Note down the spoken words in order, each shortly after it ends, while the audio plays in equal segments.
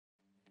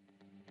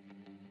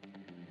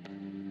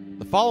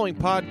following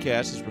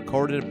podcast is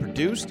recorded and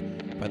produced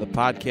by the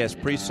Podcast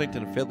Precinct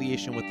in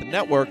affiliation with the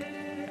network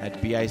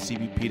at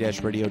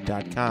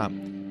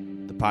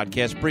bicbp-radio.com. The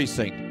Podcast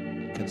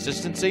Precinct.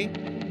 Consistency,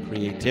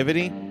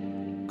 creativity,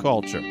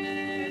 culture.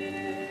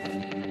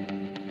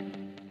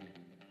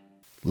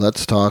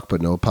 Let's Talk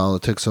But No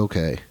Politics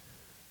Okay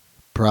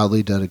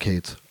proudly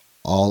dedicates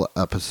all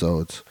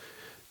episodes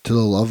to the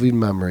loving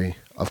memory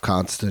of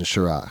Constance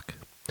Chirac,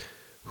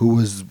 who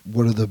was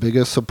one of the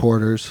biggest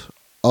supporters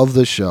of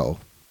the show.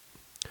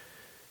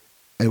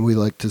 And we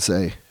like to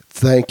say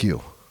thank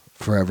you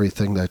for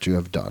everything that you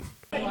have done.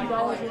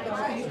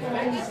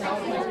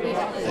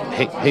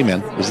 Hey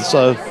man, is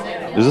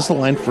this a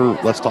line for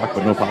Let's Talk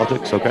But No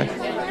Politics? Okay.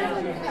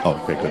 Oh,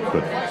 okay,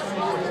 good.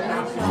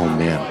 Oh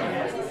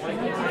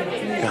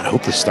man, God, I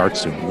hope this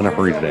starts soon. I'm gonna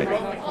hurry today.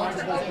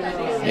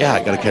 Yeah,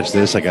 I gotta catch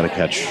this. I gotta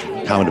catch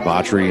Common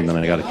Debauchery, and then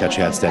I gotta catch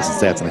Hat Stats and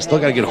Stats, and I still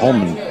gotta get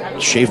home and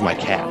shave my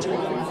cat.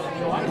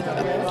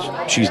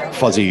 She's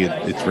fuzzy.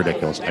 It's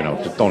ridiculous. I know.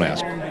 Just don't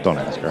ask. All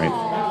right?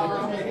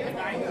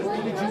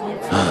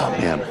 Oh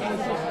man.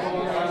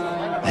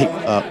 Hey,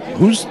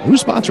 who's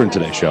sponsoring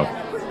today's show?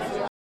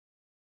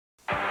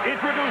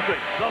 Introducing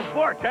the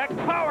Vortex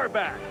Power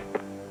Bat.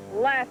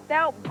 Last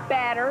out,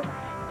 batter.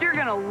 You're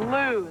gonna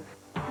lose.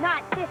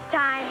 Not this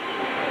time.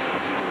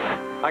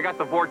 I got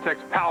the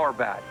Vortex Power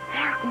Bat.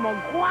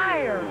 Mark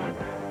McGuire.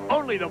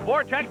 Only the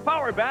Vortex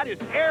Power Bat is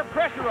air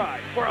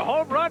pressurized for a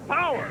home run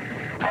power.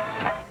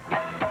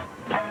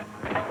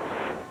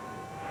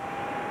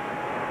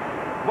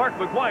 Mark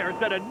McGuire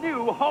set a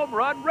new home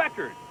run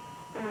record.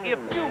 If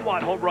you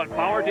want home run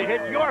power to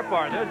hit your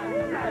farthest,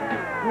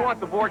 you want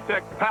the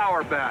Vortex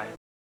Power Bat.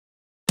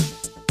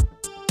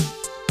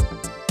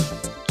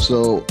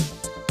 So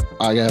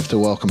I have to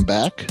welcome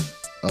back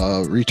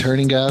a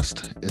returning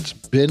guest. It's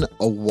been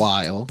a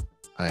while,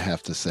 I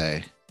have to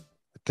say.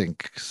 I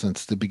think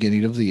since the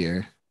beginning of the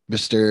year.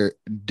 Mr.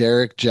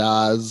 Derek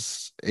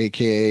Jaws,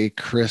 a.k.a.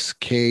 Chris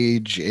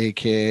Cage,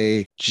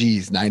 a.k.a.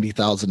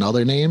 90,000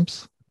 other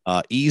names.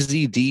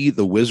 Easy D,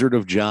 the Wizard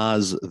of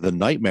Jaws, the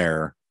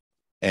Nightmare,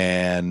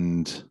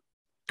 and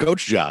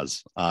Coach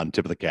Jaws on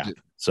Tip of the Cap.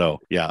 So,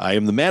 yeah, I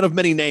am the man of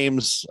many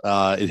names.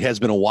 It has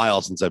been a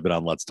while since I've been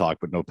on Let's Talk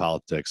But No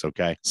Politics,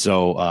 okay?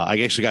 So I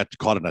actually got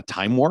caught in a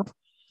time warp,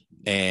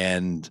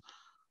 and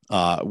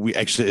we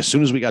actually, as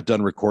soon as we got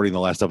done recording the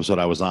last episode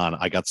I was on,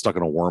 I got stuck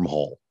in a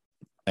wormhole,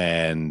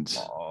 and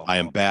I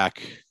am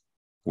back.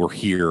 We're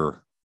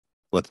here.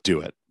 Let's do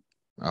it.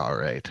 All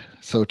right.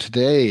 So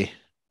today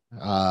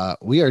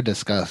we are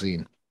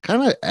discussing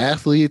kind of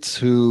athletes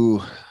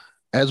who,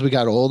 as we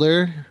got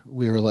older,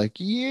 we were like,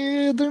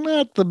 yeah, they're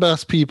not the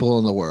best people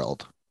in the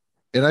world.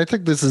 And I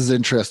think this is an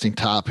interesting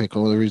topic.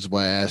 One of the reasons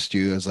why I asked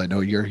you is I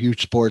know you're a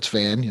huge sports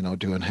fan,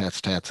 doing hats,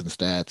 tats, and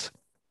stats,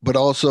 but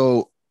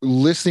also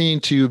listening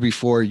to you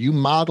before, you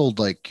modeled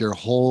like your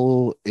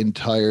whole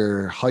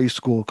entire high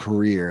school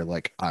career.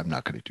 Like, I'm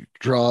not going to do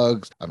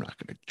drugs. I'm not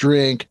going to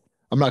drink.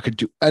 I'm not going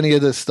to do any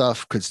of this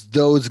stuff because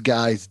those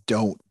guys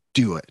don't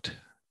do it.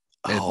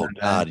 Oh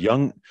God,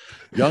 young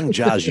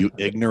Jaws, you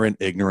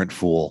ignorant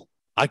fool.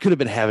 I could have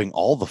been having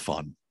all the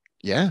fun.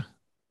 Yeah.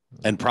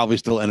 And probably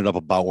still ended up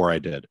about where I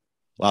did.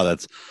 Wow,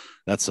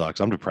 that sucks.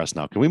 I'm depressed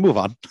now. Can we move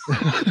on?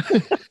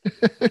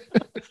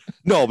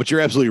 No, but you're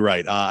absolutely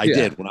right. I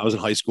did. When I was in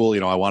high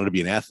school, I wanted to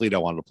be an athlete. I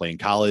wanted to play in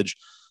college.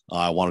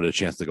 I wanted a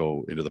chance to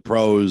go into the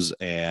pros.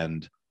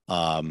 And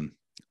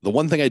the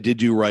one thing I did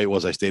do right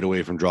was I stayed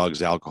away from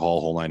drugs,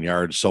 alcohol, whole nine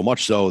yards. So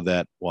much so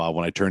that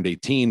when I turned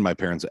 18, my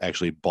parents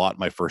actually bought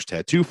my first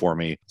tattoo for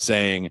me,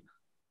 saying,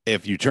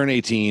 if you turn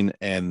 18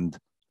 and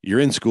you're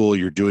in school,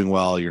 you're doing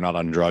well, you're not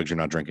on drugs, you're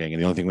not drinking,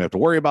 and the only thing we have to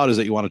worry about is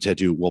that you want a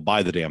tattoo, we'll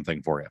buy the damn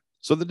thing for you.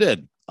 So they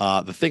did.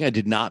 The thing I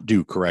did not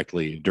do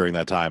correctly during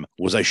that time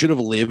was I should have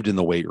lived in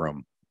the weight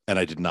room, and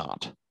I did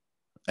not.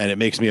 And it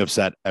makes me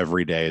upset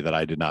every day that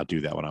I did not do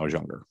that when I was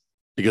younger,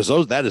 because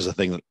that is a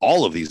thing that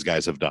all of these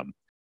guys have done.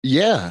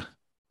 Yeah.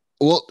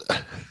 Well,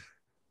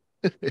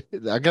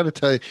 I got to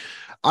tell you,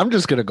 I'm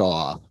just going to go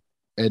off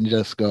and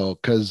just go,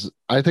 because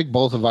I think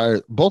both of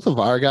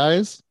our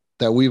guys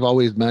that we've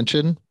always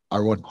mentioned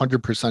are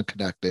 100%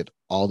 connected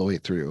all the way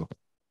through.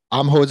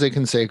 I'm Jose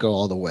Canseco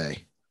all the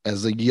way.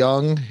 As a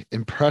young,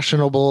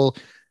 impressionable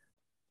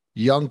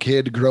young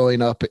kid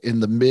growing up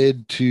in the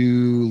mid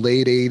to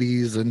late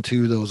 80s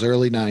into those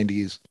early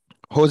 90s,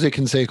 Jose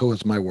Canseco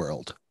was my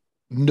world.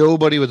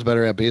 Nobody was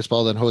better at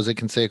baseball than Jose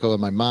Canseco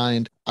in my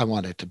mind. I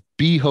wanted to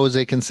be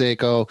Jose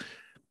Canseco.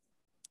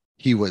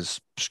 He was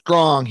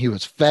strong, he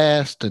was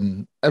fast,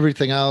 and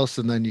everything else.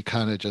 And then you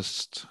kind of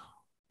just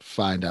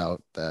find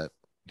out that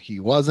he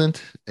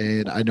wasn't.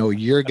 And I know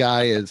your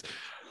guy is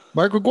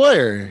Mark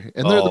McGuire,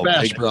 and they're the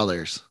Bash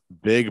brothers.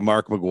 Big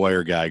Mark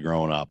McGuire guy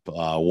growing up.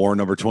 Wore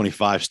number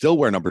 25, still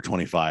wear number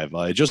 25.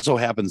 It just so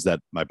happens that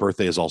my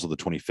birthday is also the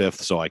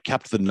 25th, so I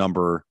kept the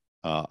number.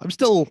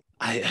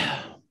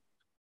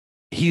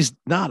 He's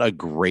not a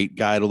great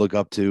guy to look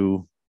up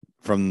to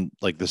from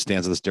like the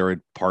stance of the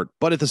steroid part,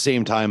 but at the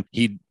same time,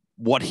 he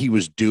what he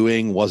was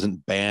doing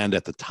wasn't banned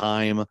at the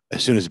time.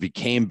 As soon as it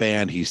became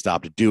banned, he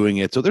stopped doing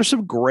it. So there's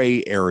some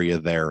gray area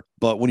there.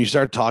 But when you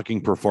start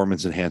talking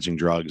performance enhancing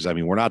drugs, I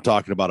mean, we're not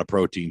talking about a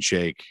protein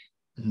shake.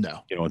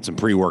 No, And some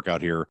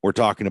pre-workout here. We're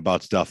talking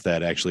about stuff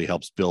that actually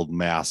helps build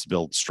mass,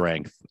 build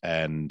strength.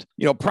 And,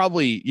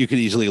 probably you could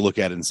easily look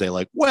at it and say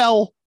like,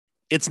 well,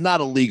 it's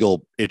not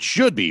illegal. It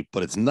should be,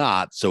 but it's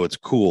not. So it's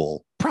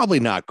cool. Probably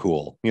not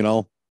cool,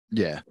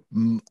 Yeah.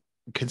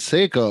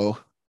 Canseco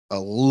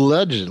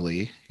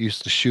allegedly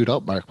used to shoot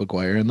up Mark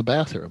McGwire in the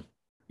bathroom.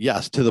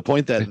 Yes, to the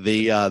point that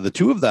the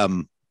two of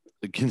them,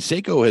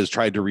 Canseco has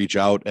tried to reach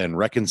out and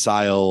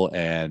reconcile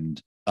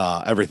and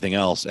everything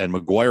else, and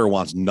McGwire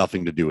wants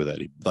nothing to do with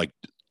it. He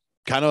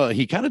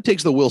kind of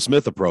takes the Will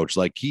Smith approach,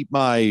 like keep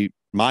my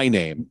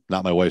name,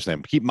 not my wife's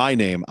name, keep my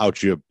name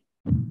out your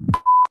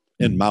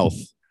in mouth.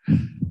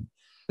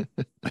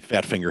 My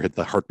fat finger hit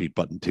the heartbeat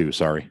button too.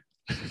 Sorry.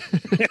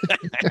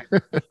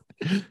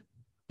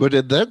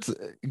 But that's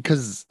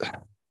because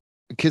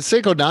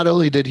Canseco, not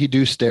only did he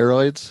do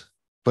steroids,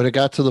 but it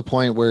got to the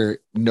point where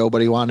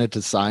nobody wanted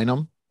to sign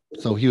him.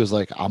 So he was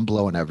like, I'm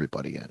blowing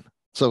everybody in.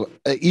 So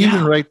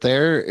even right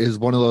there is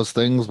one of those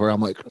things where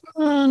I'm like,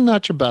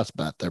 not your best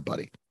bet there,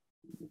 buddy.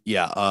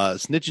 Yeah.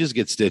 Snitches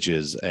get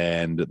stitches.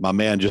 And my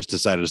man just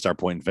decided to start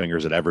pointing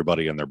fingers at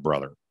everybody and their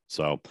brother.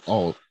 So,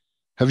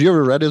 have you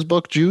ever read his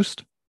book,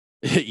 Juiced?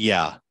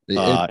 Yeah.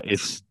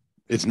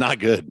 It's not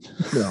good.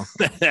 No.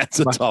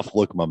 That's a tough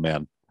look, my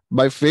man.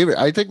 My favorite,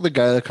 I think the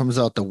guy that comes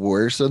out the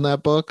worst in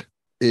that book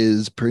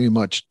is pretty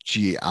much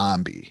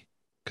Giambi,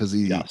 because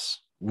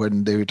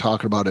when they were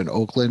talking about in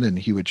Oakland and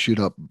he would shoot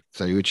up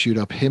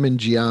him and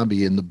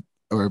Giambi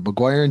or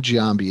McGwire and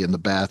Giambi in the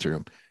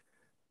bathroom.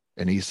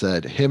 And he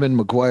said him and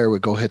McGwire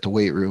would go hit the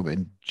weight room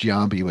and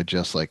Giambi would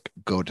just like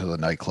go to the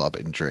nightclub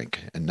and drink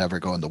and never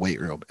go in the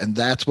weight room. And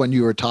that's when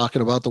you were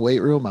talking about the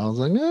weight room. I was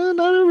like,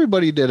 not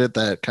everybody did it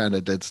that kind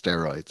of did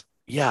steroids.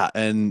 Yeah.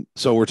 And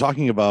so we're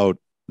talking about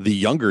the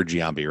younger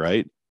Giambi,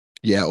 right?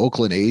 Yeah,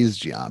 Oakland A's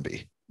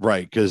Giambi.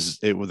 Right, because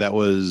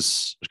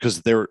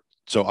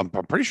so I'm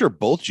pretty sure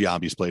both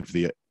Giambis played for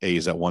the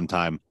A's at one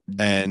time.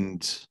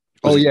 And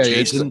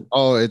Jason.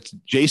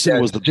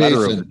 Jason was the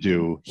better of the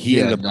two. He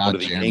ended up going to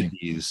the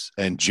Yankees,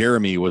 and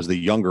Jeremy was the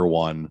younger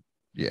one.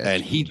 Yeah,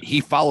 and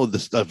he followed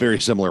a very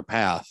similar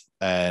path.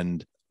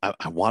 And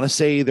I want to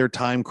say their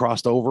time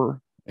crossed over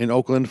in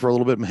Oakland for a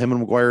little bit. Him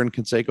and McGwire and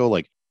Canseco.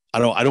 Like I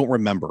don't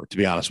remember, to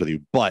be honest with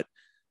you, but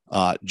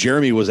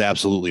Jeremy was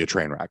absolutely a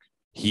train wreck.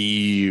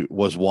 He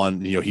was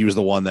one, he was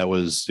the one that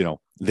was,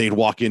 they'd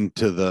walk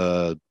into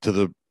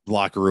the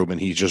locker room and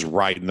he's just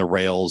riding the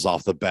rails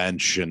off the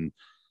bench and,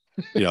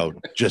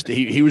 just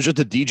he was just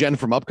a degen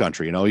from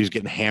upcountry. He's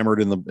getting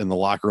hammered in the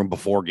locker room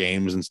before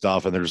games and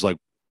stuff. And there's like,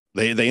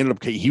 they ended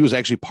up, he was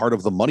actually part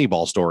of the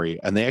Moneyball story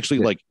and they actually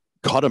like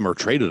cut him or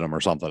traded him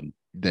or something.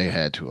 They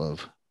had to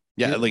have.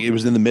 Yeah. Like it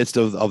was in the midst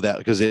of that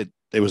because it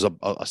was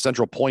a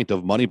central point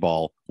of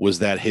Moneyball was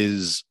that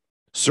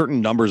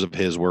certain numbers of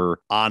his were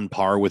on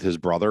par with his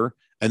brother.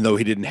 And though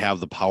he didn't have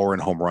the power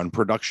and home run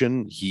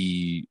production,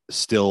 he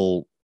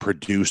still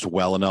produced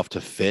well enough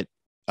to fit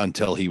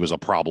until he was a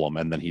problem.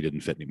 And then he didn't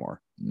fit anymore.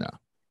 No,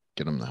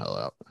 get him the hell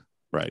out.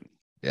 Right.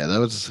 Yeah.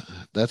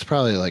 That's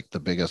probably like the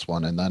biggest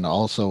one. And then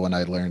also when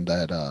I learned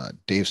that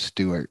Dave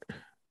Stewart,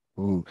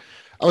 who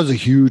I was a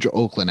huge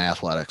Oakland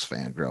Athletics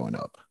fan growing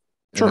up.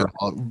 Sure.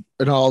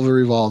 It all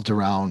revolved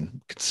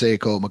around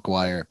Canseco,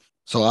 McGwire.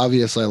 So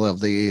obviously I love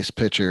the ace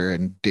pitcher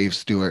and Dave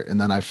Stewart. And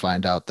then I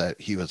find out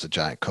that he was a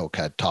giant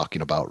cokehead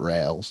talking about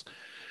rails.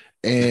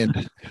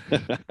 And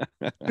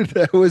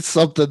that was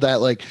something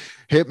that like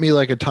hit me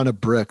like a ton of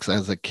bricks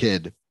as a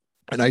kid.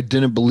 And I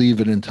didn't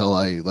believe it until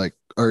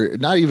or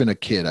not even a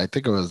kid. I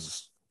think it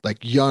was like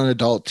young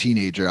adult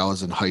teenager. I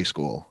was in high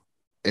school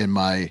and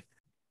my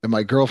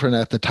girlfriend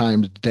at the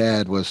time's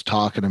dad was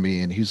talking to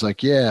me and he's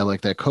like, yeah,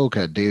 like that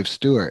cokehead, Dave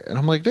Stewart. And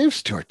I'm like, Dave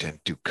Stewart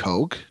didn't do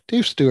coke.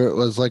 Dave Stewart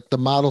was like the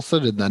model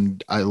citizen. And then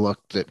I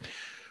looked at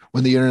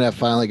when the internet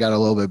finally got a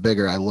little bit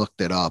bigger, I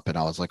looked it up and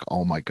I was like,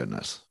 oh my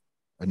goodness,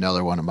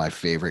 another one of my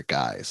favorite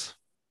guys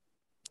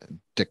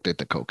addicted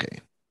to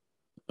cocaine.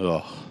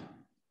 Oh,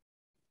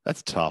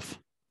 that's tough.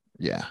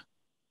 Yeah.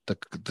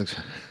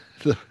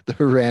 The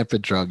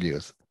rampant drug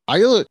use. I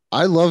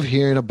love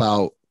hearing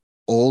about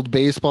old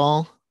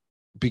baseball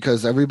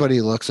because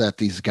everybody looks at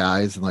these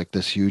guys in like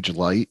this huge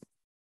light.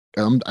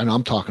 And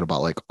I'm talking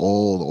about like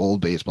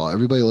old baseball.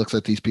 Everybody looks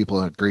at these people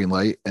in a green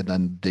light and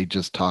then they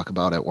just talk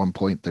about at one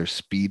point their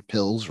speed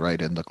pills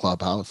right in the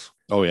clubhouse.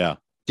 Oh yeah.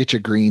 Get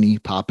your greenie,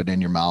 pop it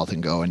in your mouth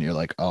and go. And you're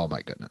like, oh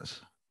my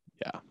goodness.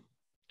 Yeah.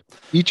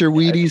 Eat your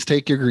Wheaties,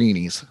 take your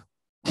greenies.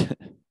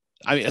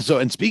 I mean, so,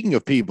 and speaking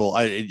of people,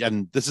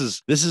 and this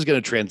is going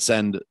to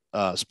transcend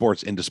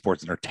sports into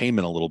sports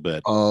entertainment a little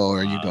bit. Oh,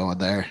 are you going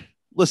there?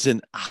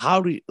 Listen,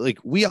 how do you, like,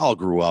 we all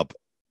grew up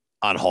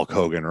on Hulk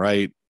Hogan,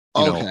 right?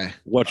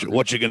 What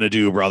you going to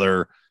do,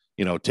 brother?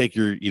 Take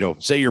your,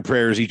 say your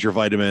prayers, eat your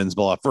vitamins,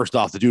 blah. First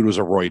off, the dude was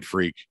a roid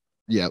freak.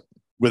 Yep.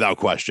 Without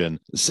question.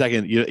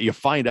 Second, you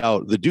find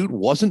out the dude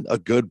wasn't a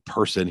good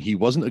person. He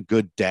wasn't a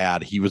good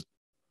dad. He was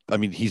I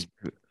mean, he's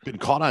been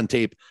caught on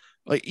tape,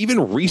 like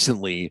even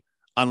recently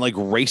on like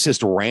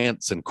racist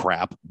rants and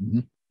crap. Mm-hmm.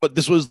 But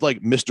this was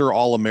like Mr.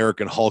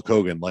 All-American Hulk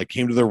Hogan, like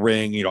came to the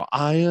ring,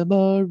 I am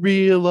a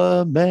real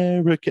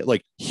American,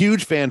 like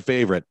huge fan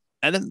favorite.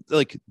 And then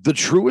like the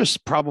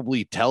truest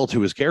probably tell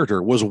to his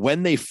character was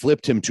when they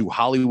flipped him to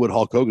Hollywood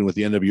Hulk Hogan with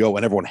the NWO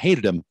and everyone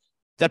hated him.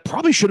 That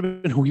probably should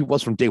have been who he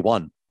was from day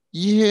one.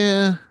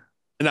 Yeah.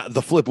 And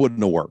the flip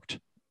wouldn't have worked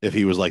if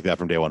he was like that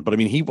from day one. But I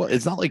mean,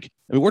 it's not like,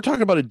 I mean, we're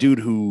talking about a dude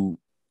who,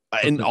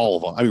 and all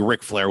of them, I mean,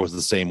 Ric Flair was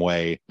the same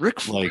way.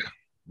 Ric Flair.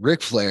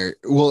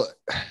 Well,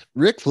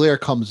 Ric Flair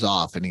comes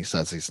off and he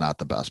says he's not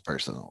the best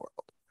person in the world.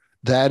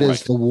 That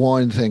is the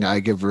one thing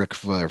I give Ric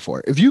Flair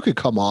for. If you could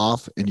come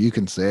off and you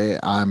can say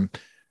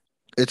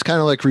it's kind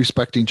of like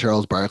respecting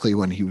Charles Barkley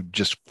when he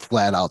just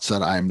flat out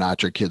said, "I am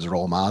not your kid's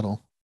role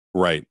model."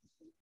 Right.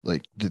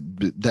 Like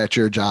that's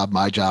your job.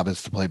 My job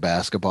is to play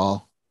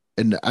basketball.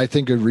 And I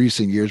think in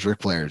recent years,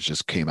 Ric Flair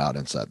just came out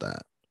and said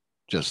that.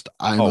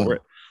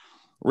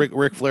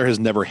 Ric Flair has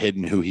never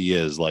hidden who he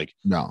is. Like,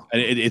 no,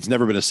 and it's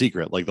never been a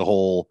secret. Like the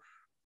whole,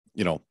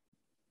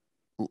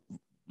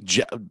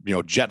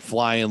 jet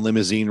flying,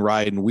 limousine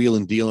riding,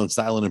 wheeling, dealing,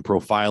 styling, and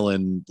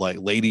profiling, like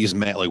ladies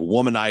man, like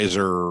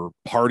womanizer,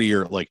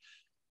 partier. Like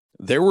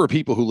there were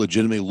people who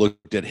legitimately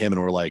looked at him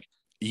and were like,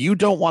 "You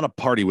don't want to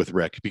party with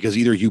Rick because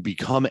either you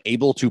become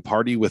able to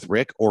party with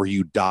Rick or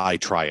you die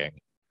trying."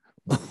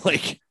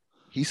 Like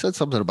he said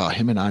something about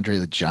him and Andre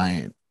the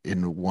Giant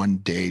in one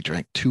day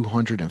drank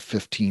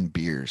 215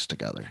 beers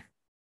together.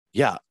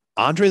 Yeah.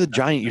 Andre the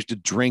Giant used to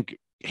drink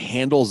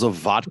handles of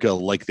vodka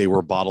like they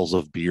were bottles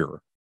of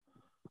beer.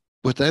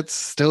 But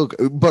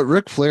but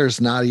Ric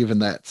Flair's not even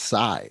that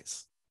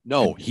size.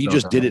 No, he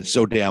just did it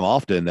so damn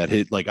often that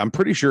I'm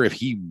pretty sure if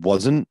he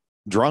wasn't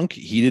drunk,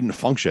 he didn't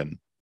function.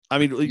 I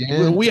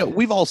mean,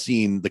 we've all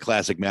seen the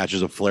classic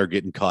matches of Flair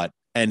getting cut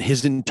and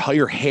his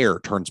entire hair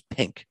turns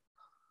pink.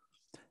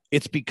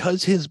 It's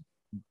because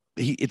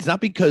it's not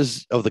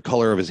because of the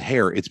color of his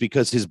hair. It's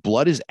because his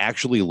blood is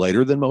actually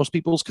lighter than most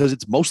people's because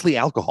it's mostly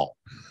alcohol.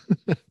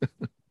 But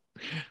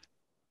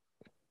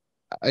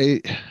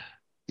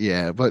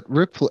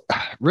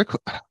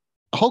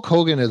Hulk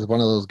Hogan is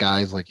one of those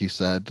guys, like you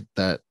said,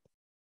 that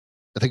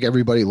I think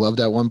everybody loved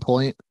at one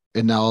point,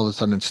 and now all of a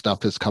sudden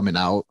stuff is coming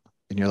out,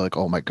 and you're like,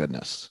 oh my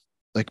goodness.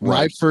 Like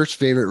my first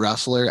favorite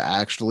wrestler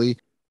actually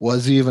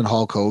was even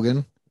Hulk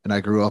Hogan. And I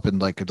grew up in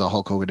like the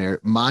Hulk Hogan era.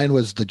 Mine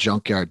was the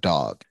Junkyard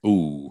Dog.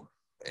 Ooh.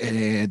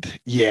 And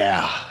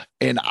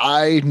and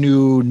I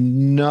knew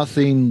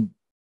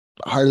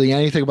hardly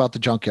anything about the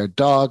Junkyard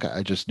Dog.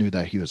 I just knew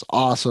that he was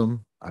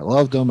awesome. I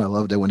loved him. I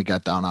loved it when he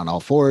got down on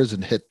all fours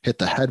and hit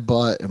the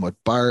headbutt and would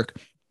bark.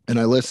 And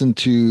I listened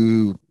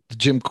to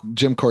Jim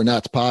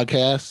Cornette's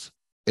podcast,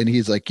 and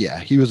he's like,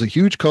 yeah, he was a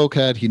huge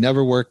cokehead. He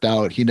never worked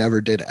out. He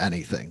never did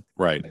anything.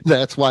 Right.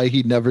 That's why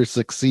he never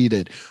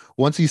succeeded.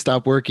 Once he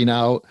stopped working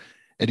out,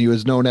 and he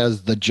was known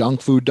as the junk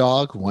food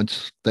dog.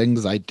 Once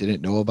things I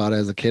didn't know about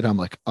as a kid, I'm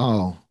like,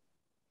 oh,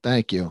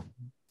 thank you.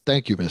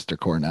 Thank you, Mr.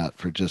 Cornette,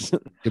 for just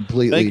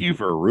completely. Thank you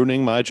for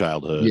ruining my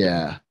childhood.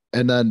 Yeah.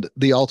 And then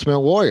the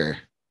Ultimate Warrior.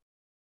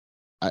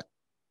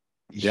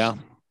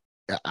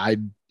 I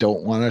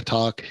don't want to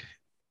talk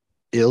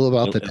ill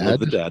about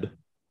the dead,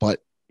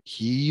 but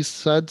he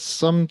said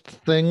some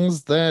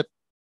things that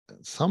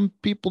some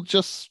people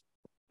just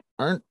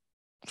aren't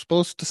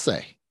supposed to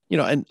say.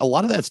 And a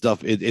lot of that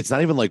stuff, it's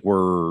not even like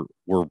we're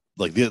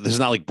like, this is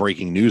not like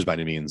breaking news by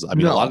any means. I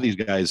mean, a lot of these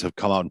guys have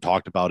come out and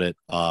talked about it.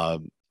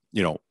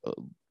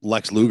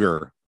 Lex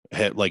Luger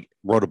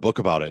wrote a book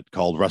about it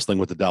called Wrestling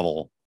with the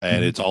Devil.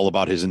 And it's all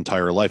about his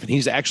entire life. And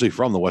he's actually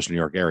from the Western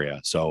New York area.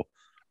 So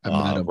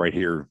right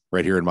here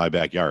in my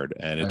backyard.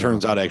 And it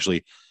turns out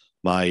actually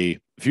my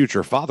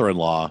future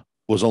father-in-law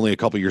was only a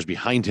couple years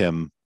behind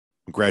him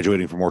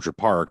graduating from Orchard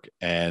Park.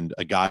 And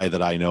a guy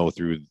that I know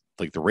through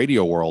like the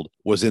radio world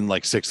was in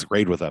like 6th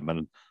grade with him.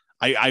 And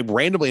I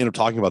randomly ended up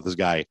talking about this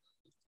guy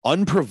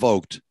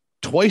unprovoked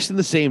twice in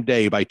the same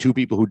day by two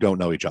people who don't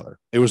know each other.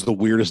 It was the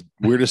weirdest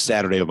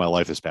Saturday of my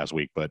life this past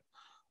week. But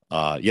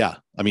I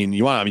mean,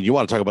 you want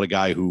to talk about a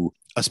guy who,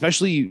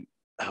 especially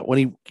when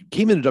he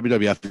came into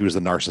WWF, he was the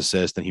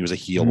narcissist and he was a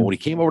heel. But when he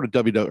came over to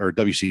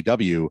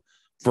WCW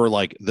for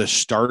like the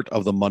start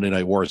of the Monday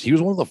Night Wars, he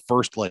was one of the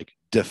first like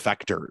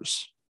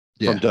defectors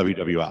from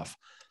WWF.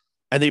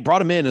 And they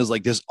brought him in as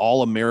like this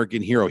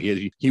all-American hero.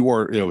 He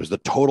wore, it was the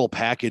total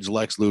package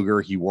Lex Luger.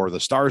 He wore the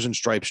Stars and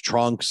Stripes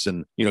trunks.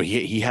 And,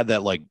 he had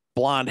that like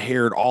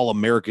blonde-haired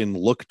all-American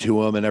look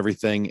to him and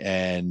everything.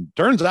 And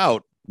turns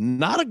out,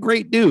 not a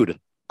great dude.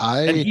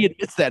 And he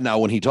admits that now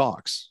when he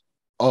talks.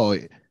 Oh,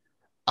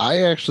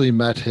 I actually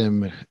met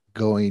him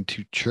going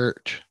to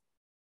church.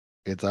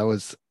 I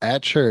was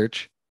at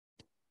church.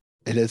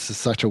 It is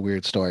such a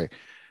weird story.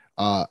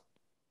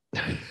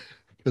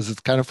 Because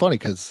it's kind of funny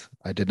because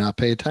I did not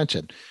pay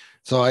attention.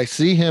 So I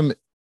see him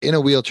in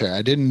a wheelchair.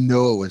 I didn't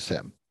know it was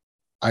him.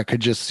 I could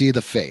just see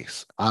the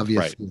face.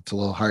 Obviously, It's a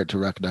little hard to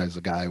recognize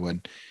the guy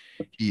when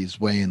he's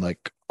weighing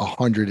like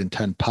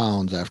 110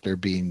 pounds after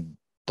being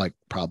like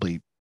probably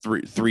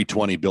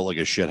 320 built like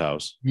a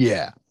shithouse.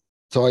 Yeah.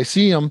 So I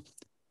see him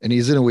and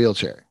he's in a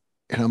wheelchair.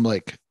 And I'm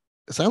like,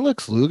 is that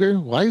Lex Luger?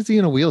 Why is he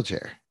in a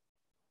wheelchair?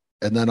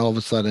 And then all of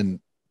a sudden,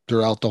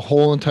 throughout the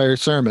whole entire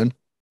sermon,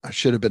 I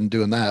should have been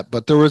doing that,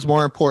 but there was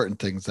more important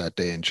things that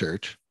day in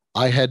church.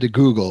 I had to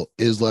Google,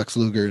 is Lex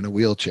Luger in a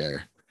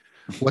wheelchair?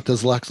 What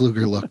does Lex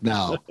Luger look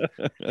now?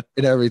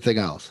 And everything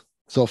else.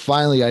 So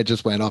finally, I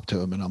just went up to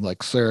him and I'm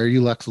like, sir, are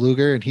you Lex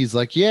Luger? And he's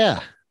like,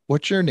 yeah.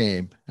 What's your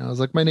name? And I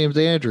was like, my name's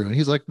Andrew. And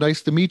he's like,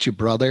 nice to meet you,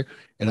 brother.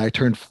 And I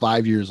turned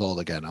 5 years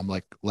old again. I'm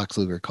like, Lex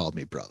Luger called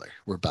me brother.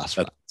 We're best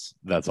friends.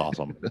 That's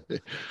awesome.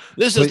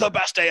 This is the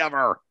best day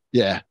ever.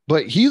 Yeah.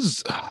 But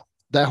he's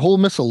that whole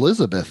Miss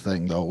Elizabeth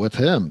thing, though, with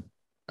him.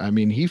 I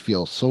mean, he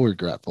feels so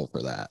regretful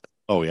for that.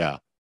 Oh, yeah.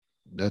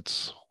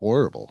 That's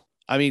horrible.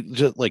 I mean,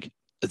 just like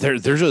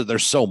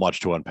there's so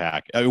much to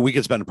unpack. I mean, we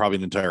could spend probably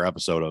an entire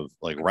episode of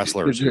like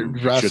wrestlers who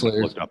should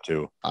look up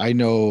to. I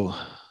know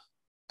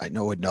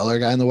another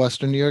guy in the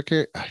Western New York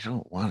area. I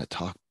don't want to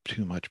talk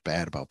too much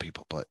bad about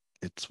people, but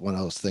it's one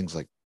of those things.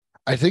 Like,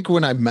 I think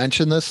when I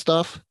mention this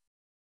stuff,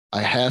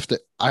 I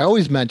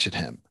always mention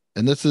him.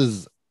 And this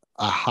is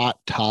a hot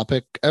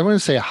topic. I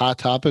wouldn't say a hot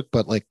topic,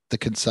 but like the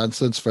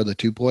consensus for the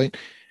 2 point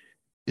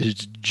is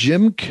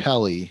Jim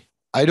Kelly.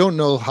 I don't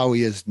know how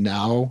he is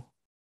now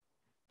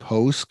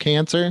post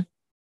cancer,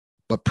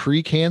 but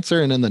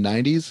pre-cancer and in the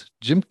 90s,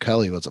 Jim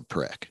Kelly was a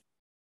prick.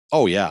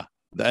 Oh yeah.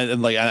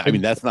 And like, I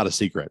mean, that's not a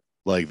secret.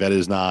 Like that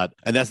is not,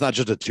 and that's not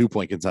just a 2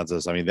 point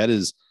consensus. I mean, that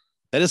is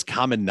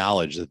common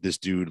knowledge that this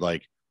dude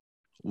like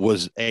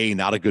was A,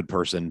 not a good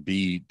person,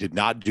 B, did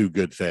not do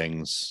good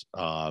things.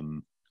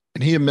 And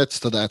he admits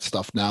to that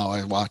stuff now.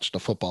 I watched A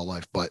Football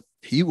Life, but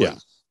he was. Yeah.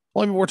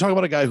 Well, I mean, we're talking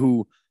about a guy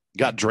who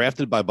got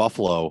drafted by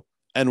Buffalo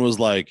and was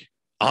like,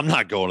 I'm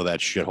not going to that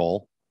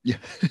shithole. Yeah.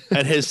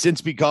 And has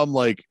since become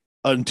like,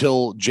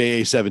 until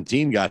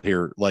JA-17 got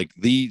here, like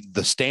the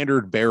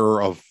standard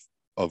bearer of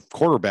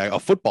quarterback, a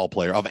football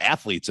player, of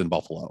athletes in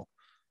Buffalo.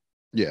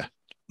 Yeah.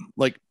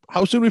 Like,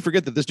 how soon we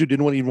forget that this dude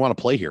didn't even want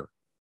to play here?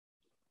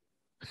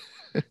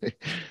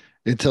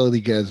 Until the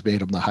guys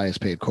made him the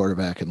highest paid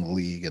quarterback in the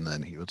league. And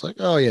then he was like,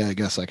 oh yeah, I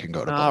guess I can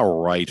go to Buffalo.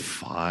 All right,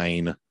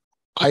 fine.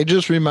 I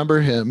just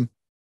remember him.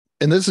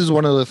 And this is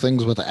one of the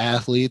things with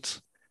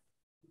athletes,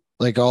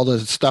 like all the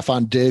stuff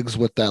on Diggs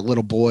with that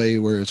little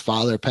boy where his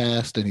father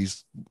passed and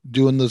he's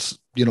doing this,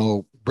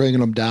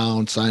 bringing him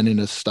down, signing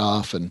his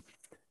stuff and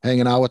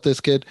hanging out with this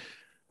kid.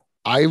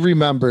 I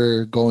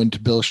remember going to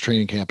Bill's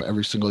training camp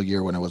every single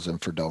year when I was in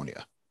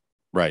Fredonia.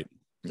 Right.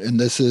 And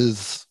this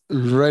is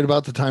right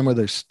about the time where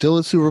they're still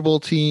a Super Bowl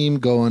team,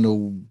 going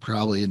to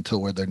probably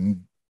until where they're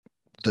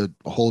the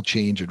whole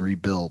change and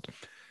rebuild.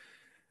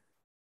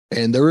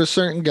 And there were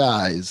certain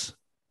guys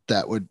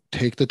that would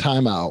take the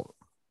time out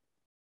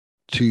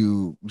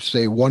to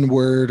say one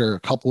word or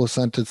a couple of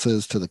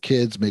sentences to the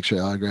kids, make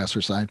sure autographs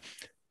were signed.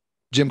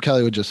 Jim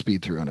Kelly would just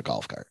speed through in a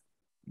golf cart.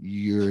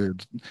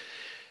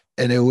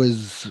 And it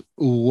was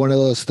one of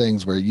those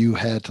things where you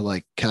had to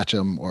like catch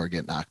him or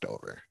get knocked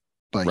over.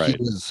 But right.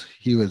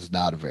 he was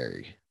not a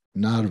very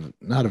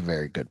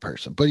good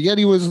person. But yet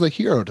he was the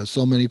hero to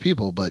so many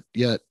people. But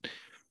yet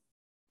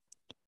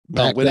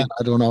back then,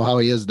 I don't know how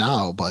he is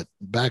now, but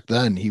back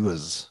then he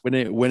was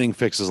winning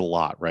fixes a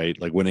lot, right?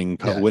 Like winning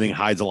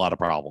hides a lot of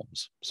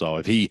problems.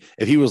 So if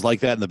he was like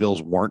that and the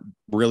Bills weren't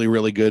really,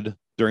 really good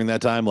during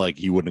that time, like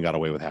he wouldn't have got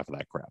away with half of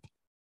that crap.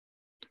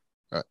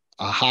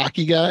 A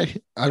hockey guy,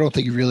 I don't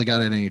think he really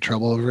got in any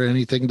trouble over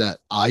anything that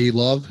I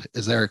love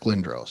is Eric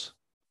Lindros.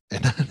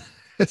 And then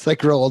it's like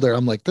grow older,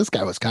 I'm like, this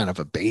guy was kind of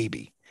a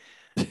baby.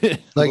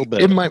 Like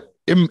in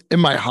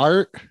my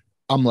heart,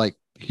 I'm like,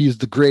 he's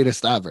the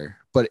greatest ever.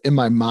 But in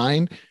my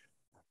mind,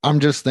 I'm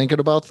just thinking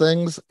about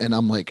things and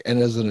I'm like, and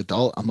as an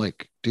adult, I'm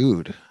like,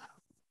 dude,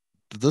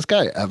 did this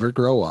guy ever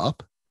grow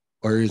up?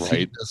 Or is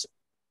he just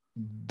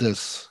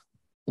this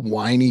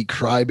whiny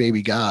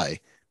crybaby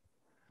guy?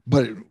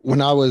 But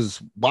when I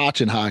was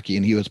watching hockey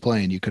and he was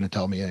playing, you couldn't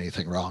tell me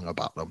anything wrong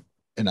about him.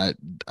 And I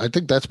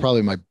think that's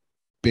probably my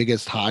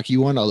biggest hockey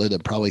one, other than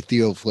probably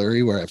Theo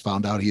Fleury, where I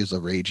found out he was a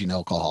raging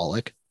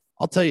alcoholic.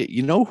 I'll tell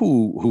you,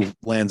 who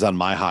lands on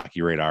my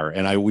hockey radar,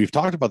 and we've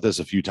talked about this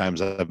a few times.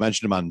 I've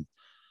mentioned him on,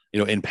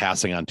 in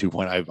passing on 2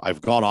 point.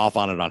 I've gone off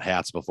on it on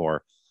hats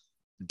before.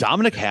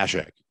 Dominik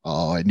Hasek.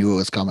 Oh, I knew it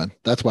was coming.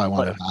 That's why I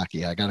wanted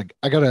hockey. I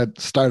gotta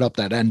start up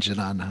that engine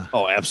on.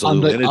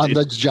 Absolutely. On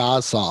the jaw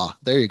saw.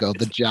 There you go.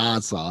 The jaw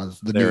saw.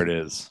 It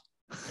is.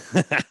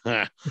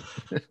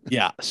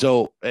 Yeah.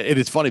 So it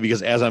is funny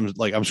because as I'm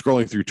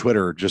scrolling through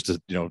Twitter just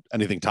to,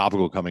 anything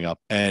topical coming up,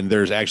 and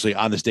there's actually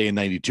on this day in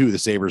 92, the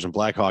Sabres and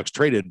Blackhawks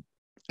traded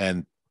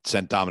and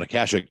sent Dominik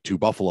Hasek to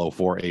Buffalo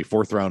for a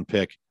 4th round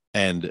pick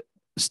and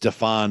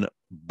Stefan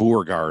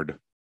Beauregard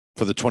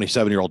for the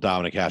 27-year-old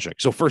Dominik Hasek.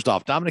 So first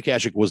off, Dominik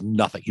Hasek was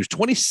nothing. He was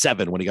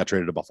 27 when he got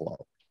traded to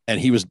Buffalo, and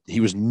he was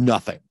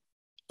nothing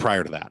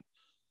prior to that.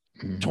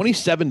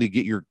 27 to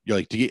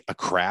get a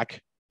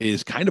crack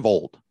is kind of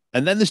old.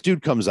 And then this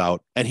dude comes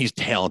out and he's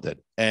talented,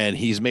 and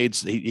he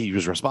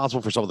was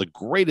responsible for some of the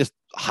greatest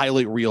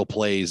highlight reel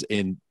plays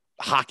in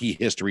hockey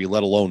history,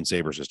 let alone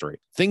Sabres history.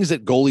 Things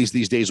that goalies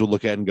these days would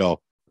look at and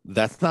go,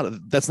 that's not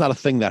a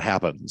thing that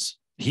happens.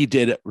 He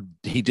did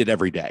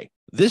every day.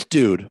 This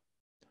dude,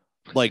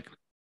 like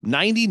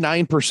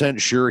 99%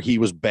 sure he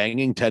was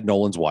banging Ted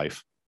Nolan's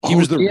wife. He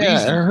was the reason.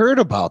 I heard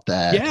about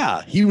that.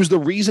 Yeah, he was the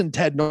reason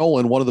Ted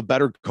Nolan, one of the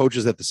better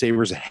coaches that the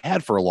Sabres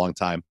had for a long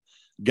time,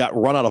 got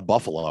run out of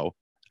Buffalo.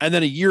 And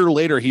then a year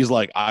later, he's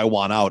like, I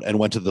want out, and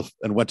went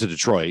to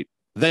Detroit.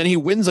 Then he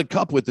wins a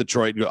cup with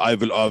Detroit. I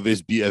will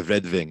always be a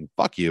Red Wing.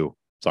 Fuck you.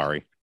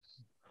 Sorry.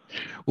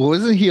 Well,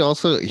 isn't he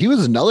also? He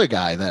was another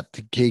guy that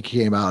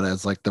came out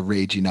as like the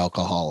raging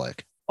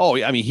alcoholic.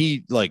 Oh, I mean,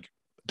 he like.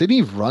 Didn't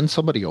he run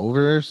somebody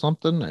over or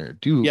something? Or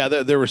Yeah,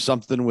 there was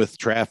something with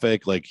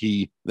traffic. Like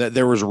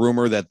there was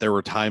rumor that there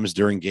were times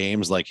during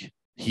games like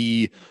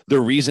the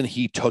reason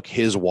he took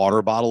his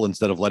water bottle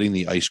instead of letting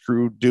the ice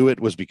crew do it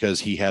was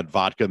because he had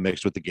vodka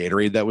mixed with the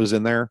Gatorade that was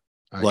in there.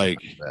 So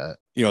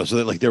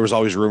that like there was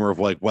always rumor of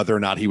like whether or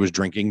not he was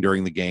drinking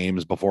during the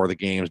games, before the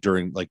games,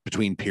 during like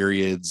between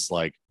periods,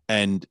 like,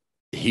 and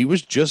he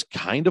was just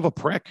kind of a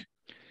prick.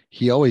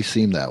 He always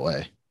seemed that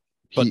way.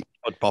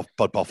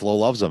 But Buffalo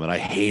loves him, and I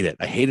hate it.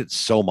 I hate it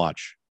so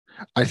much.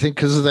 I think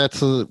because that's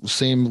the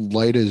same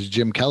light as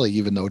Jim Kelly,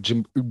 even though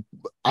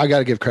I got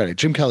to give credit.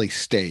 Jim Kelly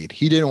stayed.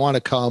 He didn't want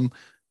to come,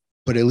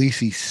 but at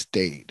least he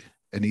stayed,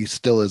 and he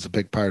still is a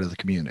big part of the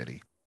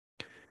community.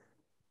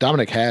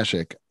 Dominic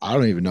Hasek, I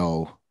don't even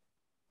know.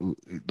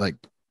 Like,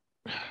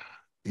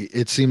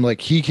 it seemed like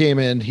he came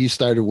in, he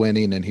started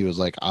winning, and he was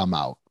like, I'm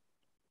out.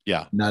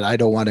 Yeah. I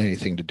don't want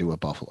anything to do with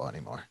Buffalo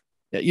anymore.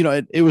 You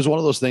know, it was one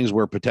of those things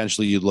where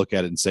potentially you'd look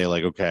at it and say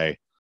like, okay,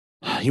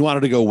 he wanted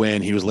to go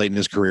win. He was late in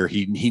his career.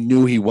 He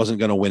knew he wasn't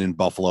going to win in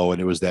Buffalo,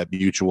 and it was that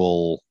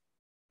mutual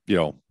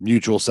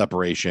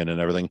separation and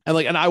everything. And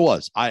like,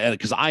 and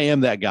because I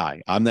am that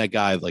guy. I'm that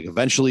guy. Like,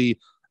 eventually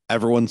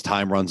everyone's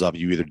time runs up.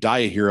 You either die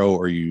a hero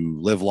or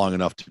you live long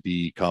enough to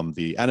become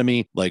the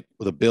enemy. Like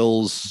the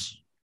Bills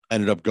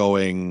ended up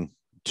going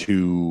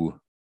to.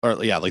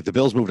 Like the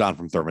Bills moved on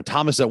from Thurman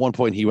Thomas at one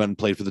point. He went and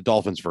played for the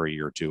Dolphins for a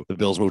year or two. The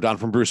Bills moved on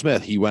from Bruce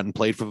Smith. He went and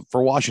played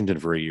for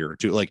Washington for a year or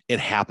two. Like, it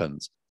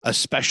happens,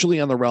 especially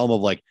on the realm of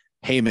like,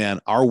 hey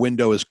man, our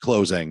window is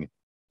closing.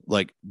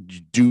 Like,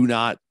 do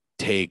not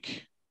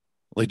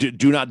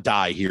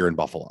die here in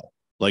Buffalo.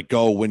 Like,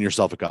 go win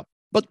yourself a cup.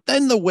 But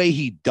then the way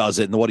he does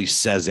it and what he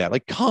says that,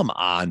 like, come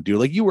on, dude.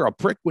 Like, you were a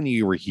prick when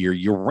you were here.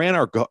 You ran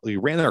our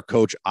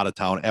coach out of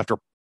town after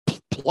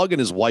plugging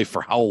his wife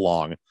for how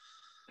long?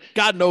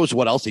 God knows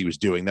what else he was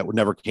doing that would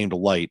never came to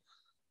light.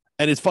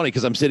 And it's funny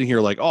because I'm sitting here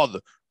like,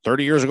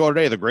 30 years ago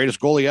today, the greatest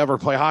goalie ever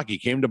play hockey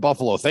came to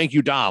Buffalo. Thank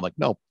you, Dom. Like,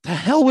 no, the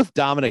hell with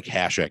Dominic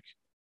Hasek.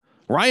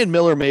 Ryan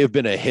Miller may have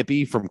been a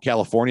hippie from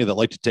California that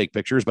liked to take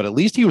pictures, but at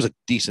least he was a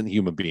decent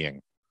human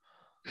being.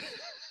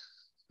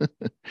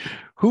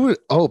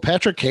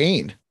 Patrick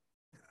Kane.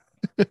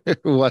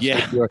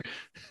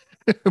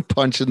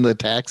 Punching the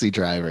taxi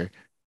driver.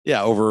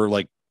 Yeah, over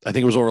like, I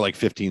think it was over like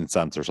 15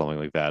 cents or something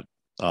like that.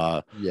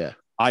 Yeah.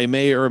 I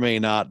may or may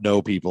not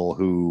know people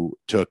who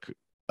took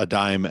a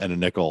dime and a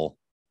nickel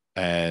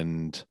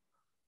and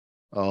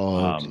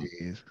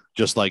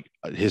just like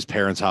his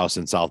parents' house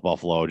in South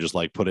Buffalo, just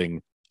like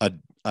putting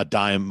a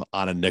dime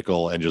on a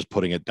nickel and just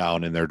putting it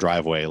down in their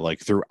driveway, like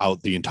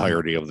throughout the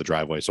entirety of the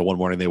driveway. So one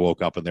morning they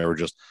woke up and there were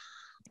just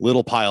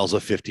little piles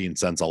of 15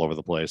 cents all over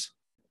the place.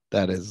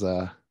 That's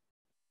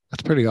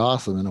pretty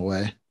awesome in a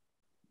way.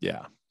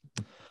 Yeah.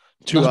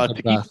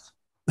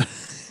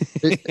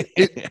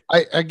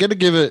 I got to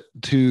give it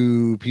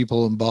to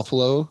people in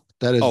Buffalo.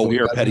 That is, we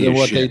are petty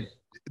as shit.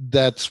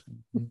 That's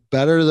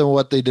better than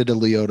what they did to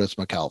Leotis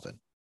McKelvin.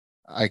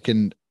 I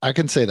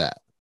can say that.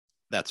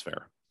 That's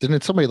fair.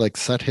 Didn't somebody like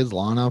set his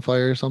lawn on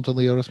fire or something,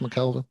 Leotis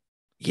McKelvin?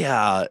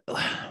 Yeah,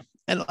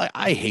 and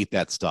I hate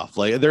that stuff.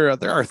 Like there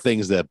are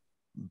things that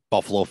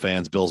Buffalo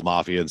fans, Bills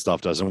Mafia and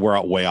stuff does, and we're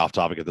way off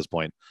topic at this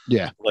point.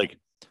 Yeah, like,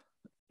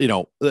 you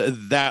know,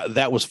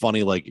 that was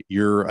funny. Like,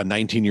 you're a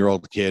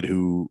 19-year-old kid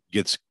who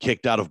gets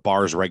kicked out of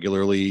bars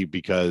regularly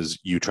because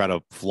you try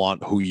to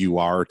flaunt who you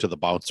are to the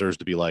bouncers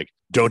to be like,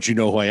 don't you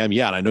know who I am?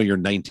 Yeah, and I know you're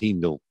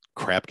 19. You'll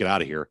crap, get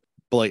out of here.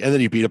 But like, and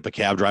then you beat up a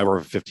cab driver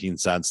for 15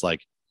 cents.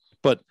 Like,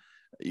 but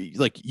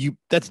like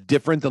that's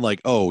different than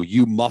like, oh,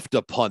 you muffed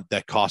a punt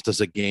that cost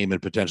us a game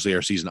and potentially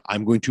our season.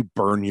 I'm going to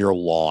burn your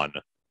lawn.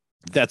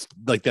 That's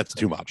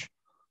too much.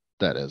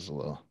 That is a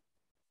little.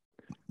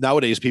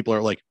 Nowadays, people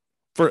are like,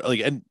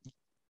 and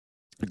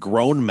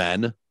grown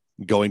men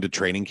going to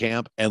training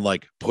camp and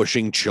like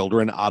pushing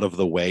children out of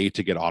the way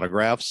to get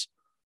autographs.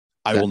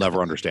 I will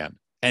never understand.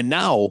 And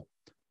now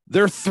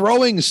they're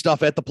throwing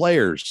stuff at the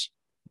players.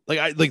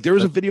 There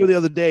was a video the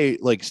other day,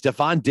 like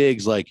Stephon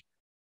Diggs, like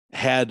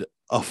had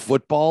a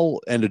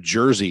football and a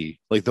jersey,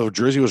 like the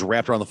jersey was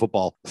wrapped around the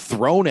football,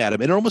 thrown at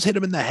him, and it almost hit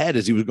him in the head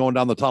as he was going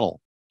down the tunnel.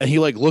 And he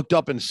like looked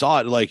up and saw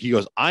it, like he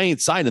goes, I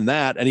ain't signing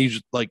that. And he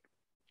just like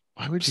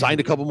signed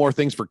a couple more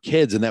things for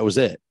kids, and that was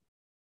it.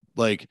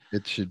 Like,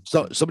 it should.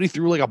 So somebody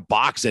threw like a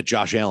box at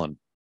Josh Allen,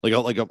 like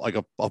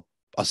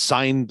a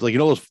signed, like, you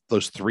know,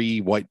 those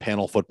 3 white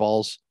panel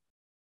footballs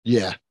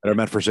Yeah. that are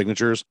meant for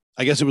signatures.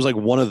 I guess it was like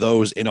one of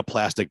those in a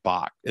plastic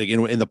box, like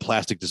in the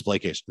plastic display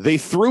case. They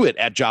threw it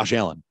at Josh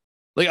Allen.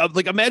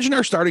 Like imagine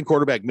our starting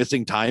quarterback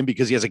missing time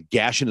because he has a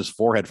gash in his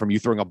forehead from you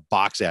throwing a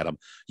box at him.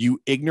 You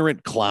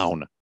ignorant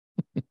clown.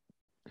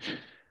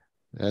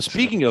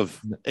 Speaking of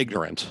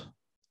ignorant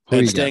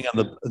and staying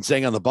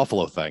on the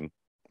Buffalo thing.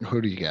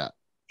 Who do you got?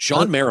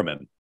 Sean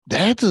Merriman.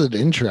 That's an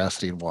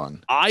interesting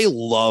one. I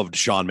loved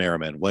Sean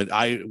Merriman when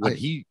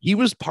he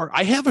was part.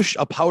 I have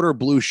a powder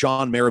blue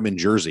Sean Merriman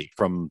jersey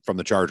from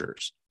the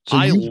Chargers. So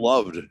I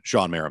loved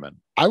Sean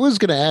Merriman. I was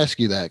going to ask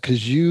you that because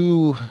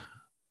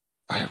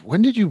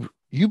when did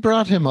you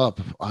brought him up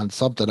on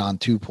something on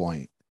 2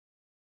 Point,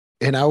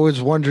 and I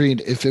was wondering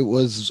if it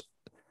was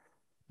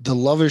the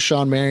love of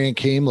Sean Merriman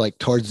came like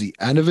towards the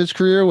end of his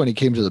career when he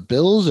came to the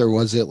Bills, or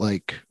was it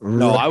like?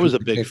 No, I was a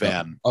big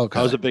fan. Okay.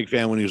 I was a big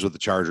fan when he was with the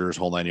Chargers,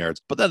 whole 9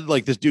 yards. But then,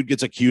 like, this dude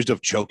gets accused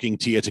of choking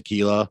Tia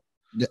Tequila.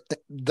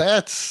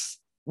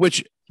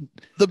 Which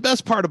the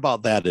best part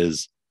about that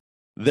is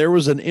there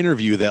was an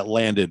interview that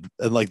landed,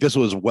 and like this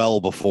was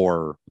well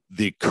before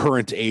the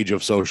current age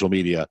of social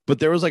media, but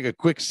there was like a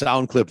quick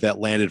sound clip that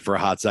landed for a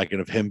hot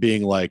second of him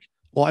being like,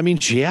 well, I mean,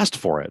 she asked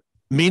for it.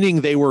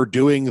 Meaning they were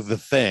doing the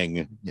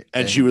thing,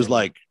 and she was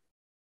like,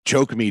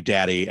 choke me,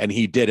 daddy. And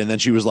he did. And then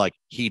she was like,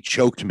 he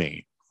choked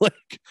me.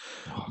 Like,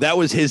 that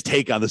was his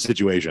take on the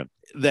situation.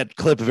 That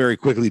clip very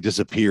quickly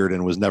disappeared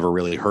and was never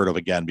really heard of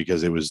again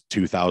because it was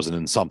 2000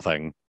 and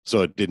something.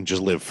 So it didn't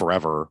just live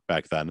forever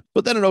back then.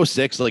 But then in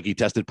 2006, like, he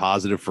tested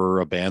positive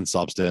for a banned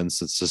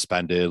substance. It's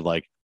suspended.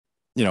 Like,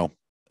 you know,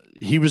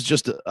 he was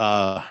just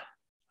a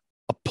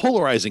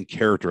polarizing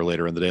character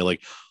later in the day.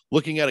 Like,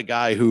 looking at a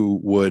guy who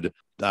would,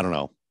 I don't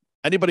know,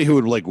 anybody who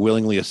would like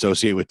willingly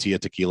associate with Tia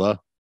Tequila,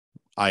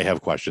 I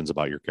have questions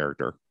about your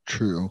character.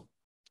 True.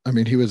 I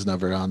mean, he was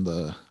never on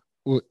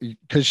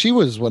because she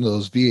was one of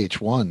those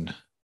VH1.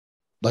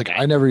 Like,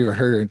 I never even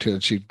heard her until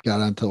she got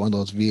onto one of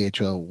those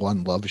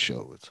VH1 love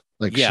shows.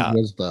 Like, she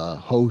was the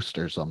host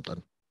or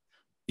something.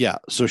 Yeah.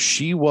 So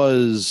she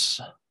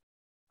was,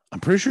 I'm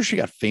pretty sure she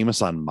got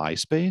famous on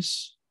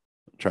MySpace.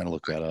 I'm trying to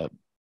look that up.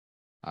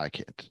 I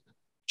can't.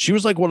 She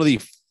was like one of the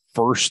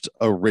first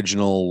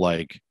original,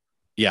 like,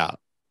 yeah.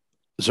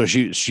 So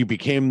she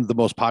became the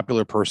most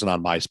popular person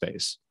on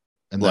MySpace,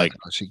 and like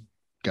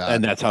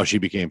that's how she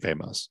became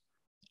famous.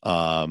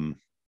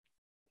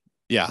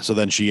 Yeah. So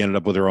then she ended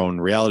up with her own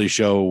reality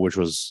show, which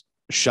was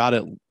Shot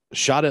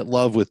at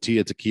Love with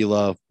Tia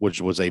Tequila,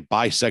 which was a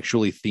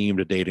bisexually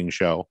themed dating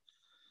show.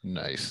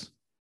 Nice.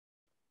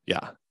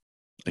 Yeah.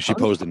 She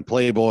posed in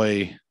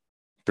Playboy.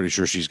 Pretty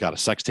sure she's got a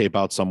sex tape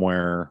out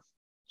somewhere.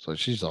 So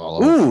she's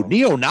all over. Ooh,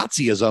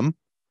 neo-Nazism.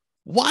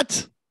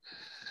 What?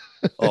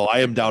 Oh, I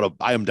am down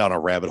a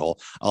rabbit hole.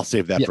 I'll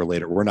save that for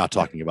later. We're not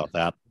talking about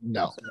that.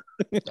 No.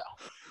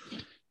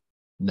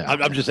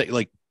 I'm just saying,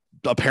 like,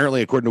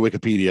 apparently, according to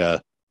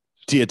Wikipedia,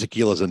 Tia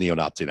Tequila is a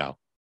neo-Nazi now.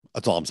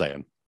 That's all I'm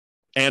saying.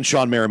 And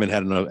Sean Merriman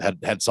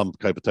had some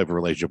type of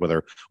relationship with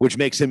her, which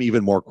makes him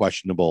even more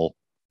questionable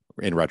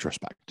in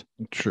retrospect.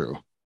 True.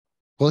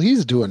 Well,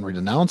 he's doing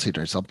renouncing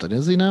or something,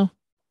 is he now?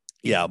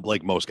 Yeah,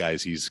 like most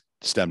guys, he's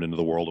stemmed into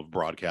the world of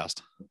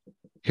broadcast.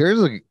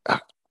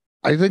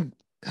 I think.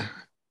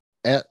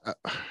 I'm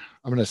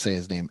going to say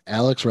his name,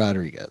 Alex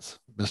Rodriguez,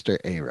 Mr.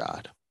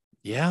 A-Rod.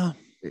 Yeah.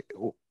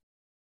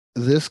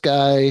 This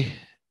guy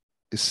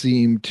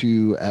seemed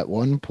to, at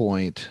one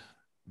point,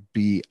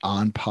 be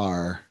on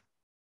par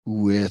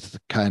with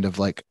kind of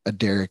like a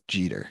Derek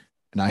Jeter.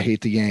 And I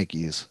hate the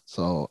Yankees,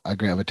 so I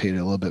gravitated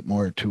a little bit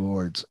more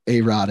towards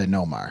A-Rod and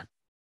Nomar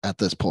at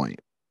this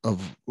point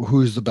of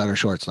who's the better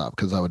shortstop,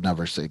 because I would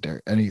never say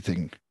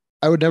anything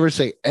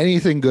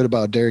good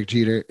about Derek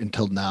Jeter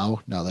until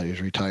now that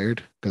he's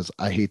retired, because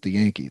I hate the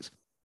Yankees.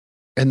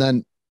 And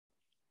then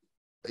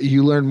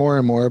you learn more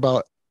and more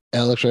about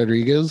Alex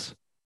Rodriguez,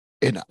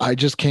 and I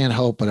just can't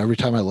help but every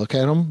time I look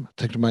at him,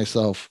 I think to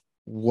myself,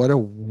 what a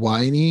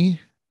whiny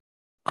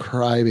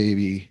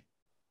crybaby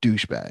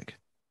douchebag.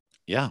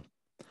 Yeah.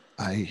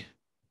 I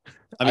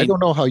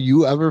don't know how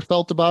you ever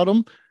felt about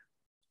him,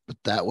 but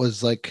that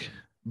was like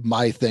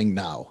my thing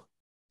now.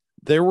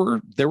 There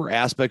were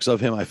aspects of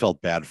him I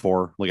felt bad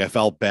for. Like, I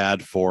felt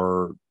bad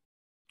for,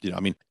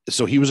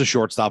 so he was a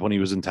shortstop when he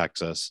was in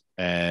Texas.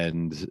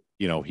 And,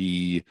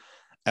 he,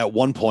 at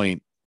one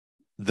point,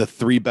 the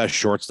three best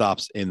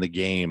shortstops in the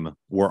game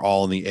were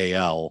all in the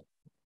AL.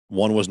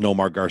 One was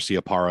Nomar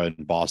Garcia-Parra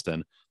in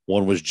Boston.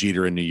 One was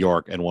Jeter in New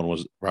York. And one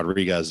was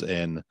Rodriguez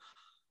in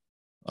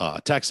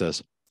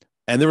Texas.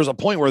 And there was a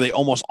point where they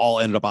almost all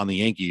ended up on the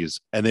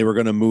Yankees, and they were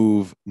going to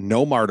move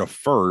Nomar to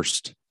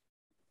first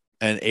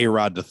and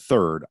A-Rod to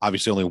third.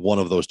 Obviously, only one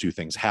of those two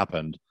things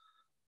happened.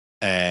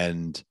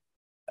 And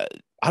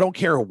I don't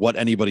care what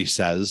anybody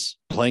says,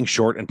 playing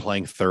short and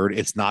playing third,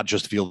 it's not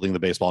just fielding the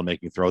baseball and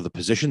making throw. The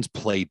positions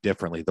play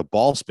differently. The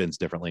ball spins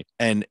differently.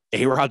 And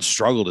A-Rod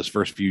struggled his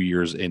first few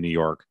years in New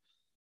York.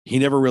 He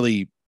never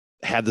really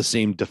had the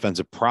same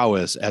defensive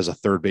prowess as a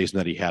third baseman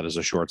that he had as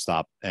a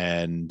shortstop.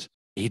 And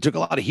he took a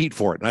lot of heat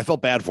for it. And I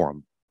felt bad for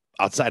him.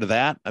 Outside of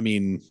that, I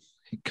mean,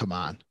 come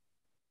on.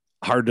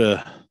 Hard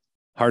to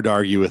hard to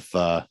argue with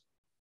the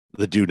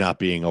dude not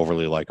being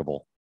overly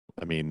likable.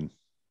 I mean,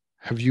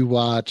 have you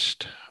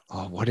watched,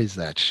 what is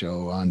that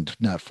show on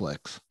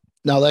Netflix?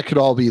 Now that could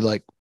all be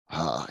like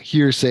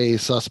hearsay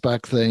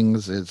suspect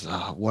things. Is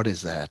what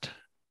is that?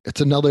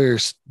 It's another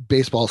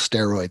baseball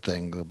steroid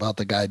thing about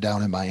the guy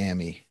down in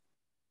Miami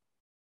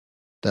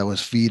that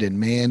was feeding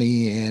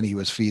Manny and he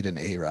was feeding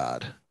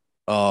A-Rod.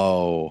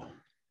 oh,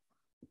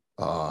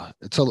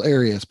 It's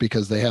hilarious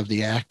because they have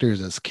the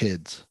actors as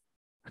kids.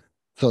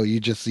 So you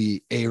just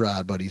see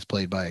A-Rod, but he's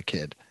played by a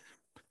kid.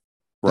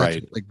 That's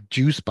right. like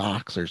Juice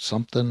Box or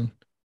something.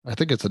 I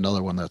think it's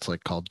another one that's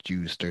like called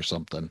Juiced or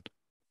something.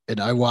 And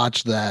I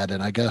watched that,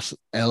 and I guess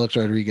Alex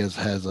Rodriguez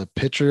has a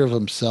picture of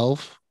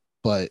himself,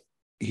 but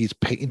he's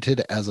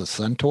painted as a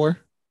centaur.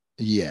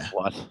 Yeah.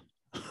 What?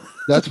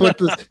 That's what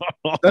this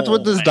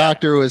Man.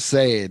 doctor was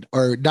saying,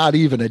 or not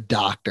even a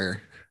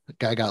doctor. The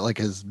guy got like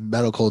his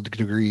medical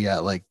degree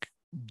at like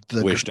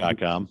the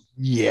Wish.com.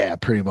 Yeah,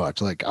 pretty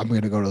much. Like, I'm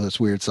going to go to this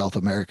weird South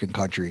American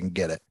country and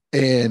get it.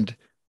 And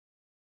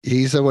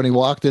he said when he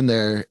walked in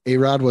there,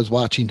 A-Rod was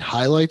watching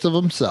highlights of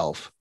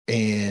himself,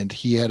 and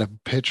he had a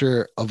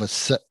picture of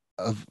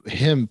of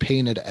him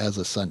painted as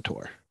a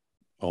centaur.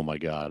 Oh my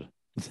God.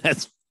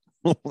 That's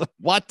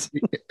what?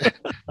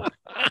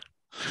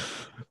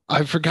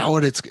 I forgot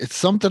what it's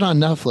something on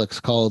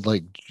Netflix called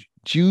like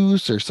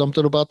Juice or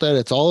something about that.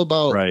 It's all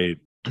about Right.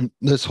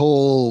 this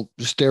whole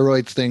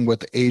steroids thing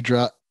with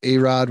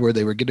A-Rod where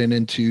they were getting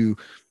into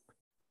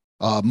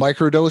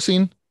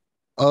microdosing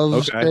of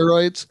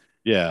steroids.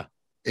 Yeah.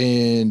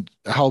 And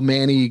how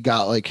Manny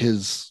got like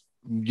his,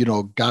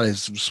 got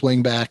his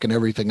swing back and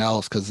everything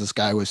else because this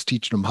guy was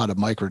teaching him how to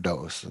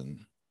microdose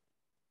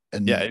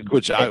and Yeah,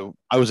 which I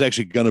was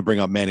actually going to bring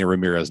up Manny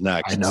Ramirez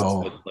next. I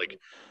know. Like,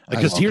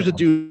 because here's a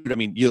dude, I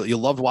mean, you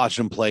loved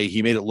watching him play.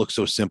 He made it look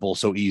so simple,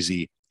 so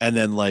easy. And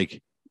then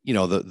like,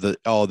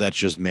 that's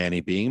just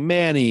Manny being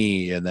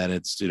Manny. And then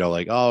it's,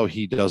 like, oh,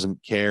 he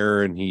doesn't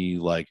care. And he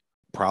like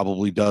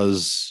probably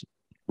does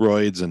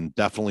roids and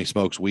definitely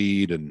smokes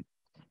weed. And,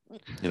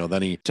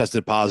 then he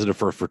tested positive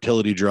for a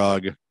fertility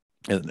drug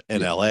in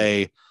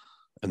LA.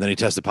 And then he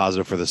tested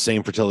positive for the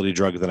same fertility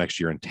drug the next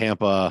year in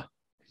Tampa.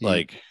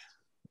 Like,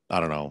 I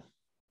don't know.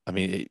 I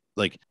mean,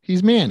 like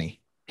he's Manny.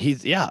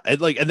 He's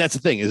and that's the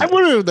thing is I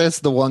wonder if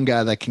that's the one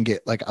guy that can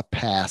get like a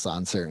pass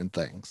on certain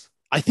things.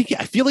 I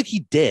feel like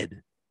he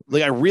did.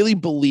 Like, I really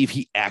believe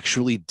he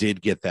actually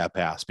did get that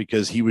pass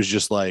because he was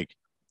just like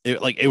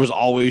it was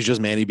always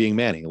just Manny being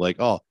Manny. Like,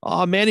 oh,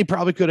 Manny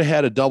probably could have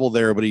had a double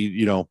there, but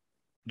he,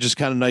 just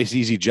kind of nice,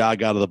 easy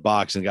jog out of the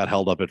box and got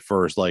held up at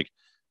first. Like,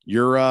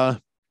 you're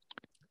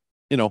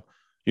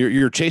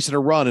chasing a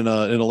run in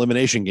an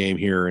elimination game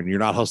here and you're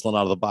not hustling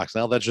out of the box.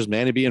 Now that's just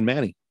Manny being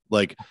Manny.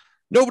 Like,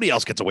 nobody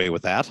else gets away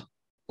with that.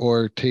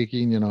 Or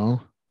taking,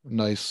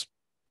 nice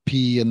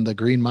pee in the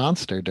green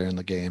monster during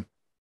the game.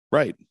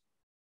 Right.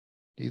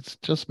 It's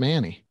just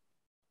Manny.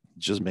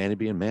 Just Manny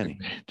being Manny.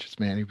 Just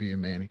Manny being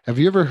Manny. Have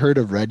you ever heard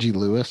of Reggie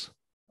Lewis?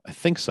 I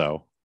think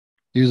so.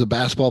 He was a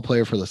basketball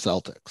player for the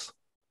Celtics.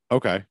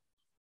 Okay.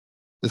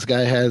 This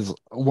guy has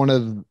one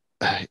of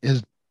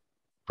his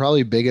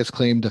probably biggest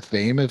claim to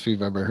fame, if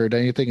you've ever heard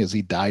anything, is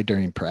he died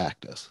during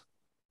practice.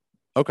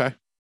 Okay.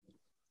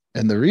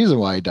 And the reason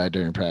why he died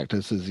during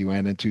practice is he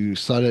went into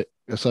sudden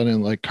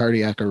like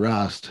cardiac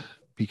arrest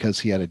because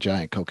he had a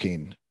giant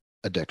cocaine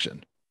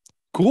addiction.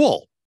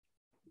 Cool.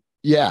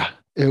 Yeah,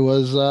 it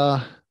was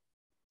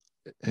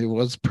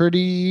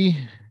pretty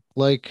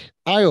like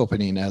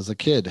eye-opening as a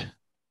kid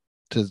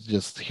to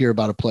just hear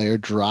about a player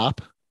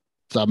drop.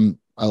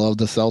 I love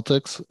the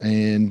Celtics,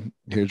 and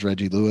here's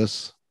Reggie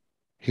Lewis.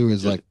 He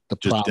was like the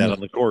just dead on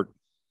the court.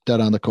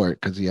 Dead on the court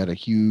because he had a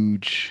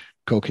huge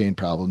cocaine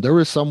problem. There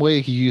was some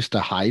way he used to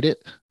hide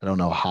it. I don't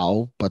know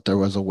how, but there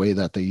was a way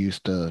that he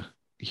used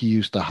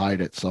to hide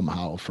it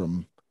somehow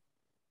from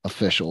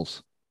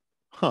officials.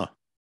 Huh.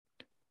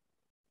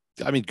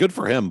 I mean, good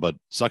for him, but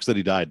sucks that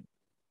he died.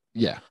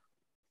 Yeah.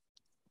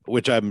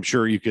 Which I'm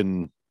sure you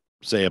can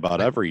say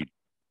about every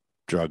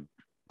drug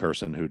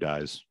person who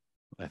dies,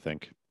 I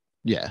think.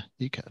 Yeah,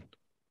 you can.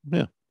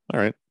 Yeah. All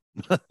right.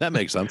 That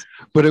makes sense.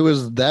 But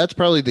that's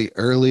probably the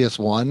earliest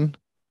one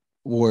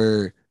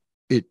where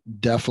it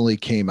definitely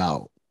came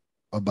out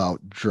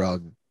about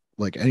drug,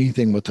 like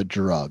anything with a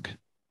drug.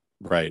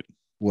 Right.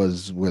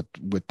 Was with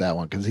that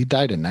one because he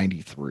died in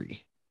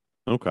 93.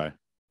 Okay.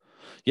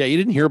 Yeah, you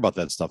didn't hear about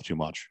that stuff too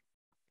much.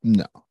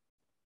 No,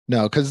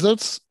 because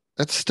that's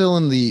still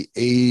in the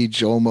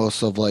age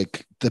almost of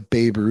like the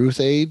Babe Ruth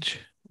age,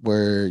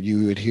 where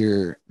you would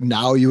hear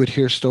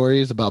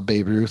stories about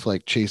Babe Ruth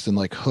like chasing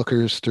like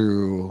hookers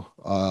through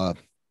a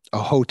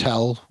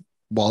hotel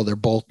while they're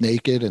both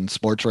naked, and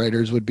sports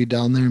writers would be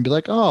down there and be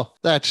like, "Oh,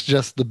 that's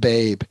just the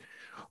Babe."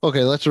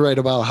 Okay, let's write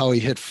about how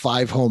he hit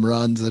 5 home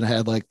runs and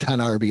had like 10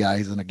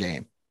 RBIs in a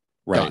game.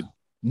 Right. Done.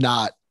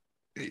 Not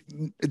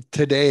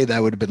today.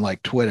 That would have been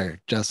like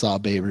Twitter. Just saw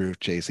Babe Ruth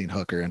chasing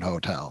hooker in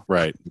hotel.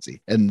 Right.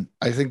 And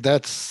I think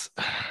and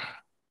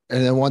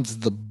then once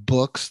the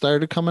book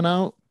started coming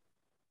out,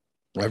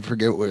 I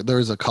forget where there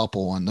was a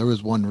couple one. There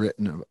was one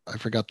written, I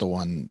forgot the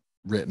one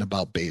written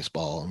about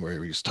baseball and where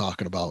he was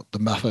talking about the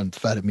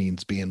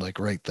methamphetamines being like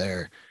right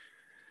there.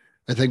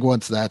 I think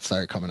once that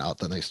started coming out,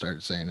 then they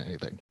started saying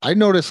anything. I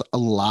notice a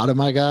lot of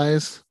my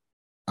guys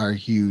are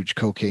huge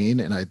cocaine,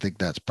 and I think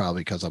that's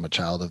probably because I'm a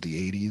child of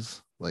the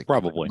 80s. Like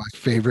Probably. my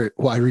favorite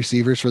wide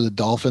receivers for the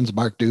Dolphins,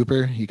 Mark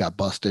Duper, he got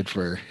busted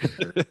for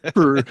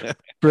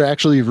for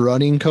actually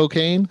running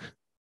cocaine.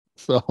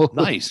 So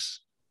Nice.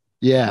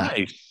 yeah.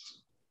 Nice.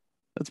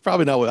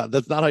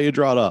 That's not how you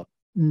draw it up.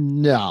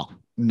 No.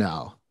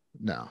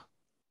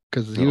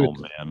 Because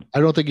Man. I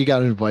don't think he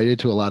got invited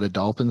to a lot of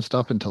Dolphin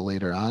stuff until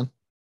later on.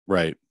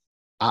 Right.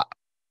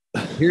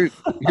 Here's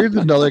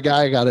another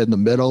guy I got in the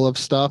middle of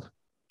stuff.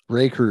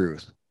 Ray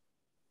Cruz.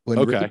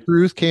 When Ray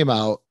Cruz came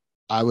out,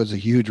 I was a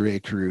huge Ray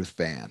Cruz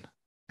fan.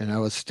 And I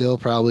was still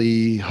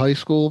probably high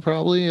school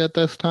at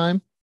this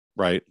time.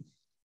 Right.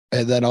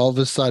 And then all of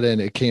a sudden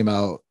it came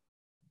out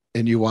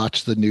and you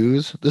watch the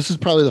news. This is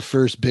probably the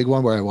first big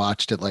one where I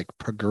watched it like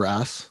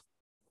progress.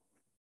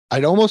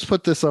 I'd almost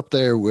put this up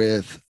there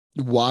with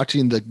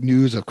watching the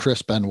news of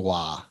Chris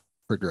Benoit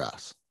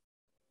progress.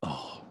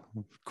 Oh,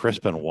 Chris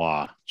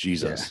Benoit.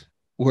 Jesus.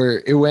 Yeah.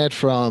 Where it went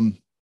from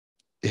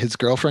his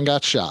girlfriend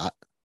got shot,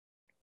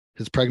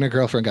 his pregnant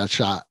girlfriend got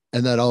shot,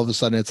 and then all of a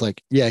sudden it's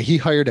like, yeah, he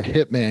hired a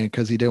hitman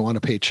because he didn't want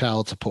to pay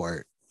child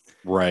support.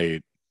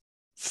 Right.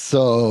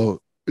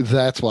 So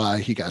that's why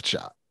he got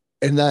shot.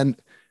 And then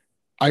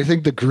I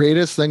think the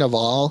greatest thing of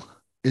all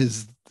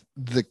is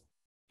the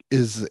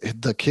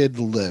kid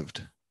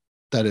lived.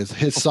 That is,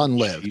 his son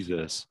lived.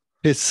 Jesus.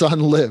 His son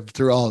lived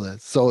through all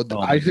this. So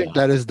I think God.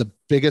 that is the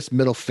biggest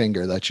middle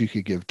finger that you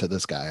could give to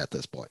this guy at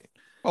this point.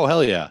 Oh,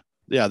 hell yeah.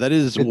 Yeah, that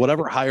is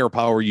whatever higher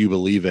power you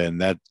believe in.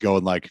 That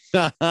going like,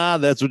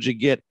 that's what you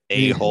get,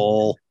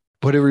 a-hole.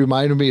 But it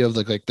reminded me of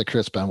the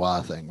Chris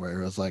Benoit thing, where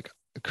it was like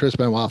Chris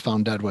Benoit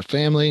found dead with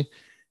family.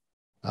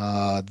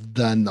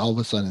 Then all of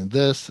a sudden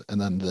this,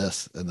 and then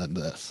this, and then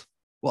this.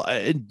 Well,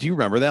 do you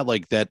remember that?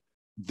 Like that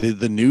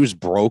the news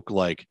broke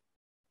like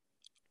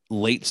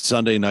late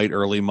Sunday night,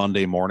 early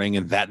Monday morning,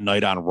 and that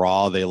night on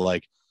Raw, they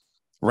like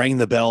rang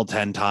the bell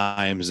 10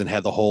 times and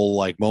had the whole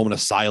like moment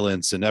of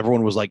silence, and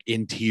everyone was like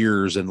in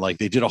tears, and like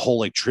they did a whole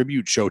like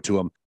tribute show to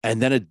him.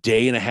 And then a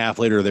day and a half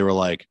later, they were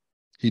like,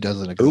 he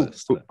doesn't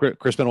exist.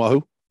 Chris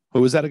Benoit,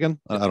 who is that again?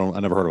 I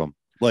never heard of him.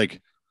 Like,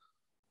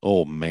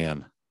 oh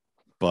man.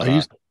 But I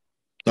used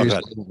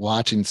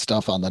watching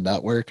stuff on the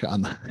network,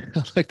 on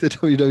the like the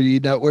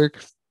WWE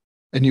network,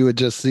 and you would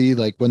just see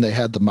like when they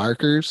had the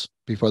markers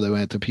before they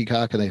went to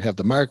Peacock, and they'd have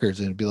the markers,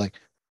 and it'd be like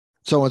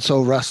so and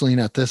so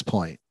wrestling at this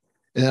point.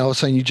 And all of a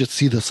sudden you just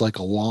see this like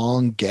a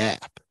long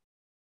gap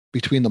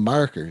between the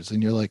markers,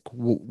 and you're like,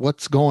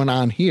 what's going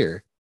on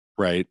here?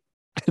 Right.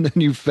 And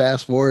then you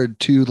fast forward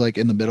to like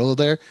in the middle of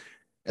there,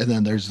 and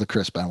then there's the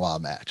Chris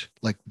Benoit match.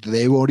 Like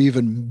they won't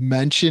even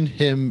mention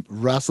him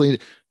wrestling.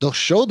 They'll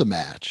show the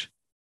match,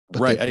 but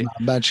right. they will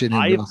not mention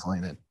him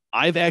wrestling it.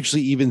 I've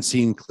actually even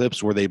seen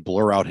clips where they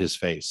blur out his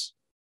face.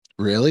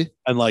 Really?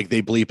 And like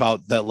they bleep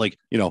out that, like,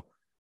 you know,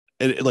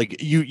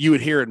 like you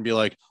would hear it and be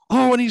like,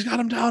 oh, and he's got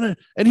him down,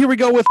 and here we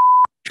go with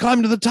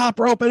climb to the top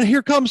rope, and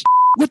here comes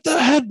with the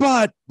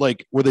headbutt,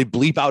 like where they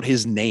bleep out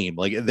his name.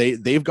 Like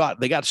they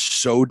got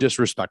so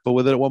disrespectful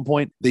with it at one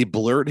point. They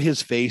blurred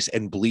his face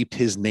and bleeped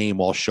his name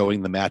while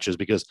showing the matches,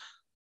 because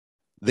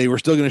they were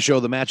still going to show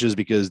the matches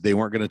because they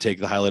weren't going to take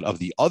the highlight of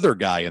the other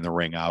guy in the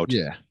ring out.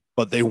 Yeah.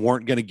 But they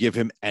weren't going to give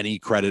him any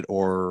credit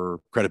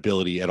or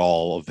credibility at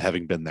all of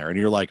having been there. And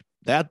you're like,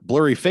 that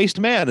blurry faced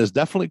man is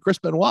definitely Chris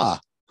Benoit.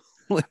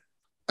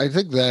 I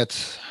think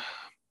that's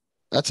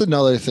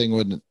another thing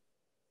when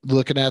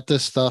looking at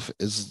this stuff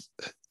is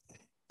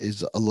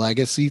a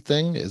legacy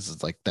thing,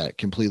 is like that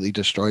completely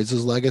destroys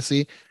his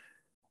legacy.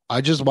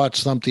 I just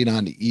watched something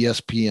on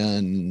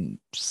ESPN,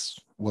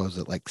 what was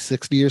it, like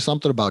 60 or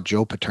something, about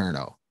Joe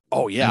Paterno.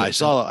 Oh yeah, I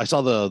saw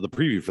the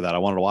preview for that. I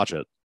wanted to watch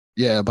it.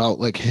 Yeah, about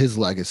like his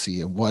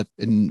legacy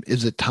and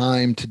is it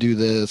time to do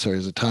this, or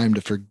is it time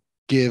to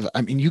forgive?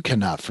 I mean, you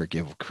cannot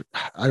forgive.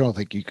 I don't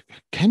think you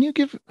can. You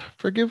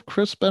forgive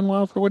Chris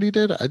Benoit for what he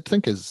did?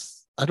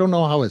 I don't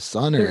know how his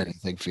son or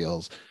anything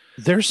feels.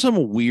 There's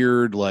some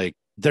weird, like,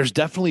 there's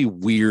definitely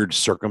weird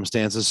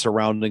circumstances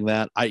surrounding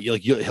that.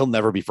 He'll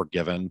never be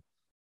forgiven.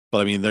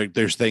 But I mean,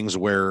 there's things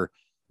where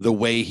the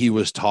way he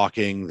was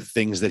talking, the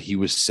things that he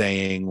was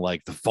saying,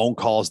 like the phone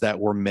calls that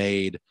were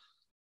made,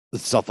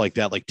 stuff like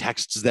that, like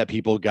texts that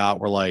people got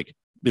were like,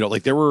 you know,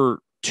 like there were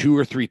 2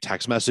 or 3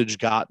 text messages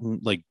gotten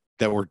like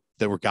that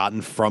were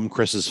gotten from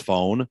Chris's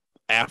phone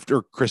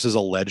after Chris's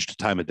alleged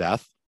time of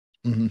death.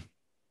 Mm-hmm.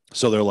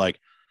 So they're like,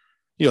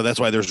 you know, that's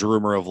why there's a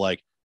rumor of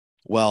like,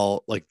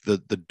 well, like the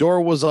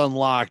door was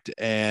unlocked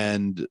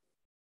and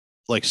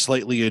like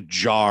slightly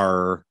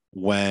ajar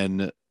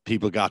when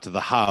people got to the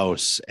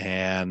house,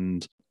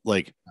 and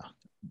like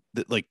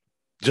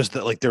just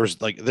that, like there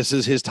was like, this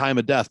is his time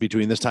of death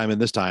between this time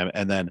and this time.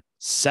 And then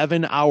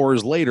 7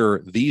 hours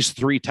later, these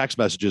 3 text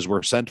messages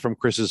were sent from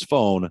Chris's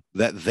phone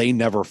that they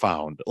never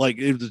found. Like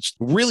it's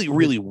really,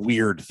 really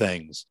weird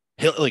things.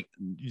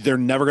 they're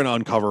never going to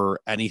uncover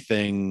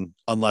anything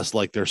unless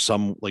like there's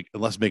some like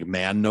unless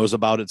McMahon knows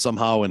about it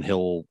somehow, and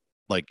he'll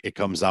like it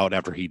comes out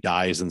after he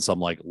dies in some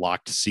like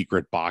locked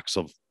secret box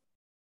of.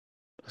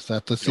 Is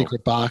that the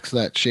secret box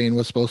that Shane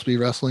was supposed to be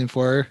wrestling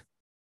for?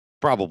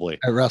 Probably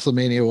at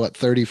WrestleMania,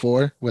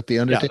 34 with the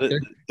Undertaker. Yeah,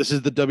 this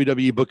is the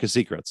WWE Book of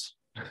Secrets,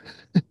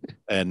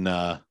 and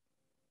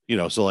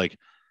so like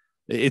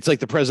it's like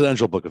the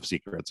presidential Book of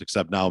Secrets,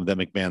 except now that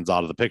McMahon's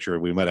out of the picture,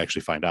 we might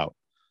actually find out.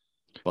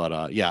 But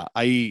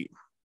I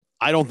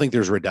don't think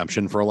there's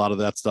redemption for a lot of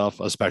that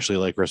stuff, especially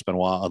like Chris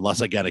Benoit,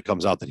 unless again it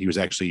comes out that he was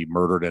actually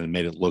murdered and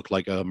made it look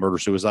like a murder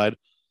suicide.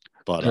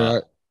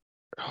 But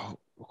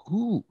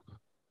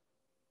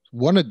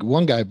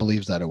one guy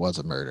believes that it was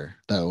a murder,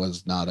 that it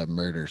was not a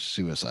murder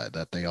suicide,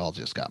 that they all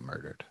just got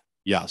murdered.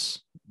 Yes,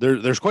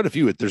 there's quite a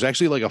few. There's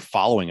actually like a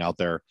following out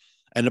there,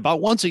 and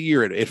about once a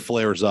year it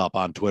flares up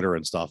on Twitter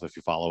and stuff if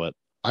you follow it.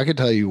 I could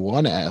tell you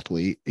one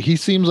athlete. He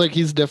seems like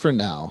he's different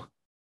now.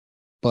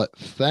 But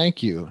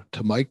thank you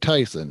to Mike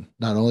Tyson.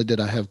 Not only did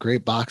I have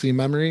great boxing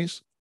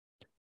memories,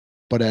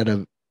 but at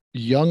a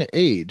young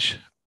age,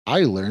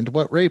 I learned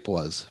what rape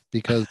was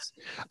because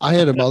I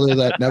had a mother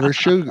that never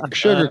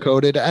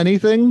sugarcoated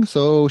anything.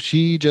 So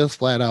she just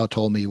flat out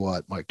told me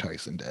what Mike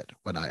Tyson did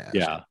when I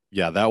asked.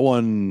 Yeah, that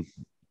one,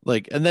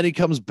 like, and then he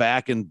comes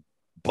back and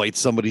bites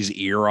somebody's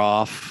ear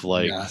off.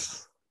 Like,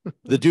 yes.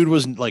 The dude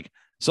was like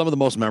some of the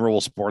most memorable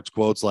sports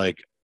quotes,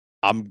 like,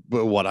 I'm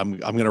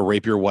gonna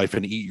rape your wife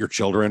and eat your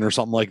children or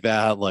something like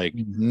that. Like,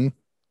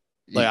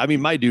 like I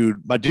mean, my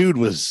dude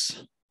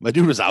was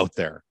out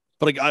there,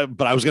 but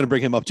I was gonna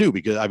bring him up too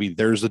because I mean,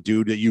 there's a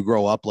dude that you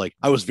grow up like.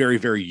 I was very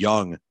very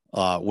young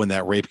when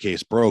that rape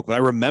case broke, but I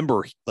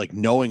remember like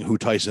knowing who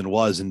Tyson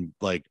was and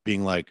like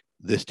being like,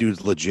 this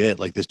dude's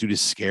legit. Like this dude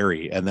is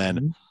scary. And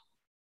then,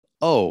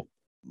 oh,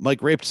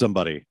 Mike raped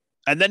somebody,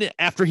 and then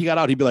after he got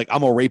out, he'd be like,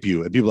 I'm gonna rape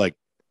you, and people like,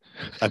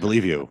 I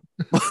believe you.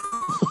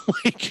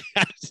 Like,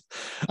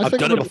 I've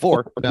done it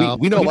before.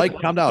 We know, Mike.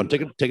 Calm down.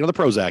 Take another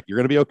Prozac. You're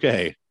gonna be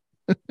okay.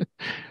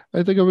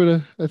 I think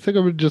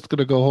I'm just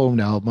gonna go home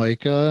now,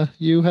 Mike.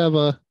 You have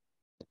a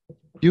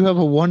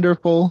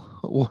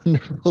wonderful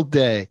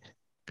day,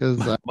 because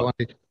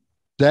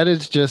that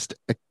is just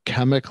a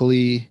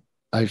chemically.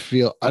 I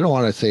feel I don't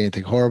want to say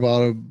anything horrible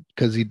about him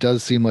because he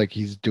does seem like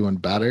he's doing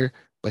better,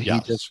 but he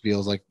just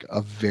feels like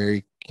a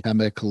very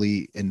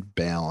chemically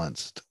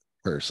imbalanced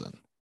person.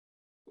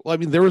 Well, I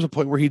mean, there was a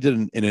point where he did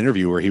an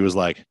interview where he was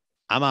like,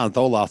 I'm on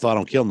Tholoth, so I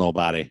don't kill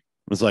nobody. It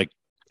was like,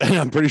 and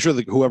I'm pretty sure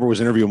that whoever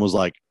was interviewing was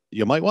like,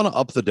 you might want to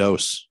up the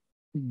dose.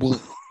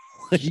 Well,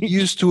 he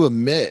used to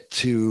admit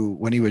to,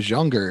 when he was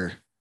younger,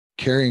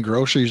 carrying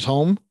groceries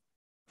home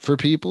for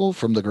people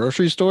from the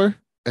grocery store.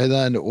 And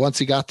then once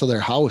he got to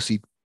their house,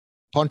 he'd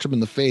punch them in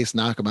the face,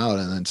 knock them out,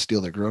 and then steal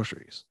their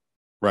groceries.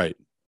 Right.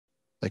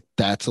 Like,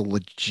 that's a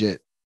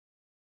legit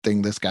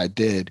thing this guy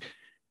did.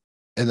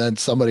 And then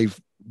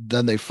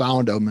then they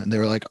found him and they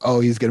were like, oh,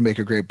 he's going to make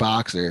a great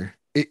boxer.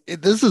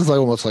 This is like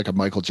almost like a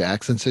Michael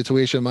Jackson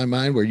situation in my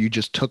mind, where you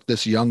just took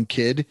this young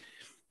kid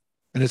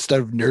and instead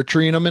of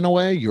nurturing him in a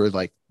way, you were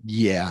like,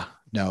 yeah,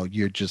 no,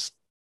 you're just,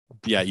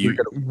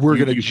 we're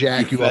going to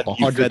jack you up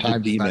 100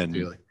 times.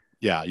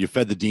 Yeah. You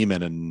fed the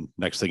demon. And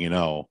next thing you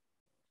know,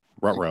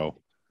 ruh-roh.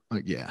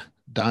 Like, yeah.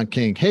 Don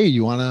King. Hey,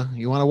 you want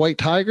a white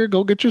tiger?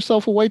 Go get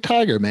yourself a white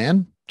tiger,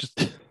 man.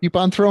 Just keep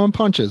on throwing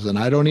punches and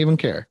I don't even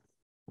care.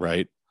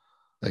 Right.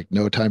 Like,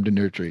 no time to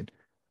nurturing.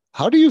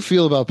 How do you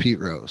feel about Pete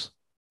Rose?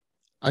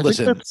 I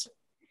think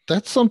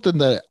that's something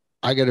that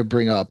I got to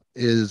bring up.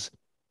 Is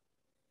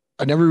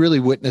I never really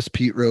witnessed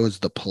Pete Rose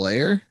the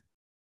player.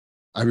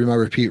 I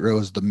remember Pete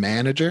Rose the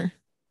manager,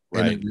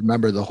 right? And I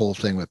remember the whole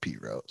thing with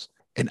Pete Rose.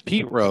 And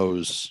Pete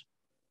Rose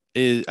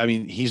is, I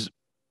mean, he's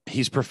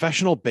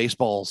professional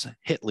baseball's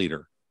hit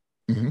leader,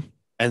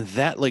 and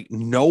that, like,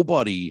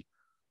 nobody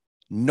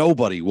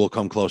will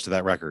come close to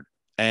that record.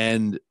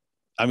 And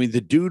I mean,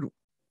 the dude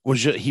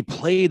he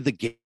played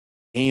the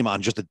game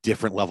on just a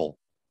different level,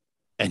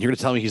 and you're going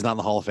to tell me he's not in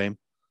the Hall of Fame?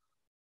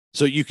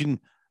 So you can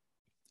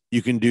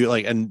do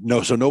like, and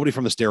no, so nobody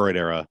from the steroid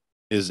era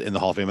is in the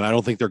Hall of Fame, and I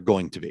don't think they're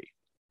going to be.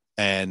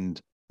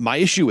 And my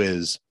issue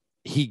is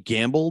he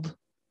gambled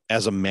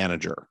as a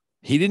manager.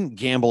 He didn't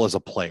gamble as a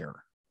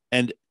player.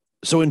 And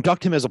so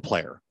induct him as a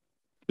player.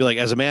 Be like,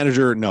 as a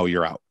manager, no,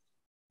 you're out.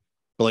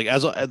 But like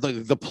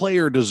the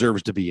player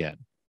deserves to be in,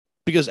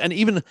 because, and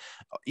even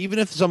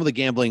if some of the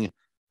gambling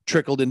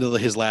trickled into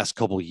his last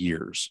couple of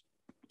years,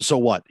 so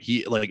what?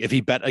 He, like, if he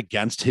bet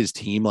against his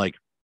team, like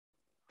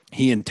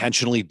he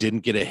intentionally didn't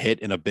get a hit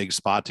in a big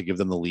spot to give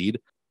them the lead,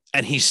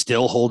 and he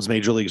still holds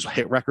Major League's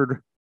hit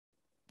record.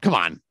 Come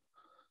on.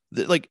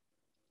 Like,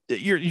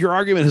 your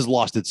argument has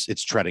lost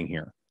its treading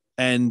here.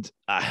 And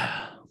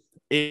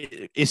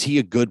is he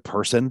a good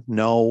person?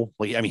 No.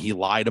 Like, I mean, he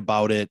lied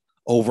about it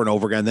over and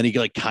over again. Then he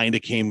like kind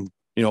of came,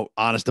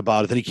 honest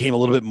about it. Then he came a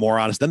little bit more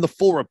honest. Then the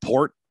full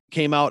report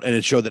came out and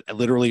it showed that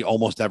literally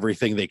almost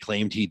everything they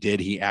claimed he did,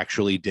 he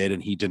actually did,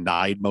 and he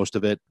denied most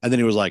of it. And then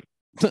he was like,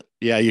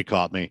 yeah, you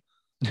caught me.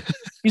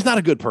 He's not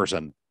a good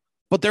person.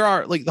 But there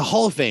are like the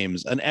Hall of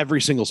Fames in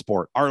every single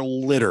sport are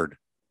littered,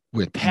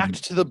 with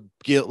packed to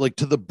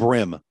the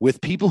brim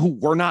with people who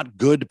were not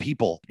good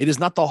people. It is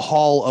not the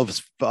hall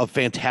of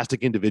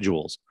fantastic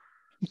individuals.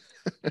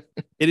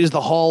 It is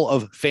the hall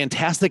of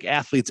fantastic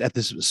athletes at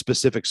this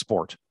specific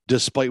sport,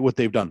 despite what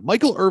they've done.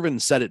 Michael Irvin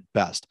said it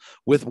best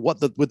with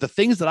the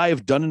things that I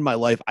have done in my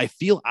life. I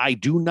feel I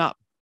do not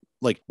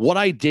like what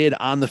I did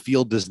on the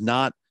field does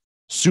not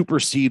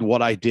supersede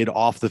what I did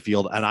off the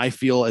field. And I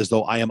feel as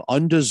though I am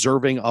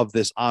undeserving of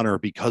this honor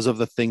because of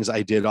the things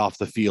I did off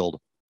the field.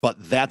 But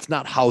that's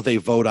not how they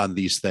vote on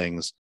these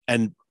things.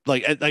 And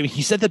like, I mean,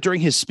 he said that during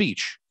his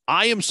speech.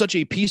 I am such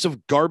a piece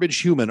of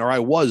garbage human, or I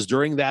was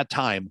during that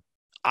time.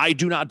 I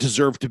do not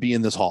deserve to be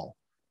in this hall.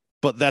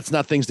 But that's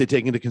not things they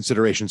take into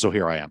consideration. So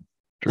here I am.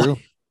 True.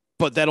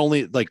 But that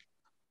only like,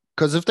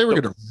 because if they were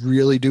going to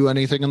really do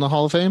anything in the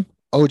Hall of Fame,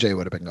 OJ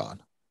would have been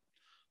gone.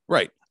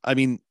 right. I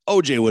mean,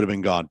 OJ would have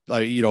been gone.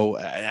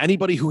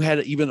 Anybody who had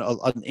even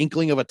an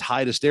inkling of a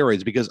tie to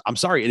steroids, because I'm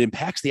sorry, it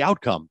impacts the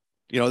outcome.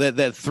 That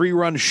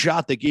 3-run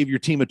shot that gave your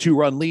team a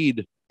 2-run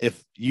lead.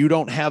 If you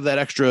don't have that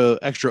extra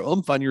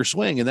oomph on your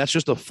swing, and that's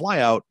just a fly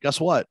out,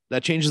 guess what?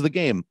 That changes the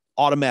game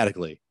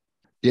automatically.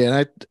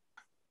 Yeah.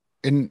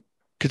 And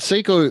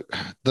Canseco,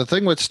 the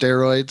thing with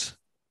steroids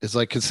is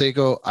like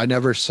Canseco, I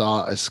never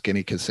saw a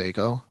skinny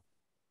Canseco,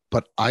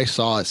 but I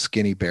saw a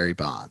skinny Barry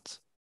Bonds.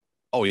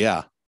 Oh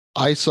yeah.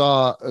 I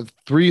saw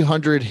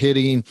 300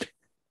 hitting,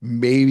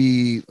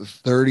 maybe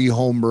 30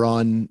 home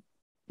run.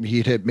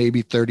 He'd hit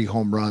maybe 30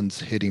 home runs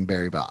hitting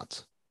Barry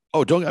Bonds.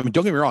 Oh, don't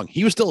get me wrong.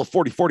 He was still a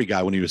 40-40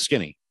 guy when he was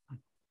skinny.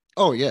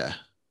 Oh yeah.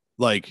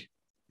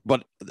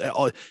 But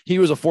he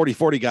was a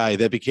 40-40 guy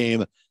that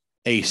became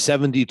a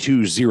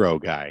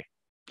 72-0 guy.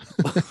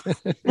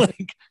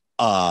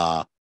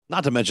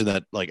 Not to mention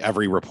that like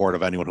every report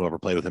of anyone who ever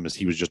played with him is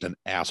he was just an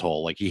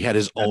asshole. Like he had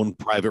his own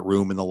private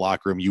room in the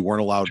locker room. You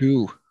weren't allowed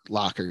 2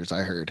 lockers,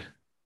 I heard.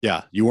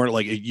 Yeah, you weren't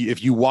like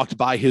if you walked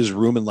by his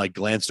room and like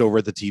glanced over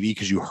at the TV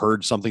because you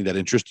heard something that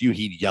interested you,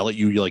 he'd yell at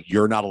you like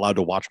you're not allowed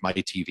to watch my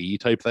TV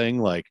type thing.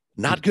 Like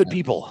not good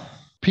people.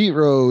 Pete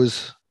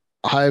Rose,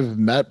 I've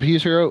met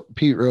Pete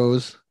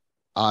Rose,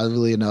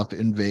 oddly enough,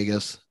 in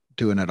Vegas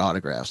doing an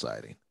autograph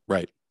signing.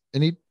 Right.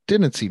 And he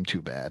didn't seem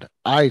too bad.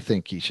 I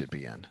think he should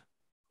be in.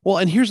 Well,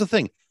 and here's the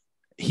thing.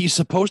 He's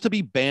supposed to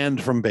be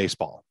banned from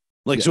baseball.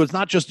 So it's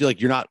not just like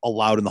you're not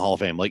allowed in the Hall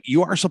of Fame. Like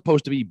you are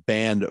supposed to be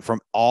banned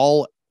from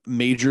all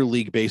Major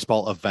League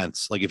Baseball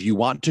events. Like if you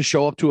want to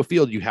show up to a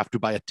field, you have to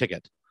buy a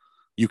ticket.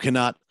 You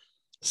cannot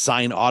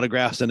sign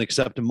autographs and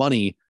accept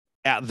money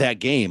at that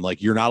game.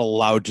 Like you're not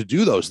allowed to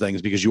do those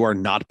things because you are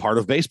not part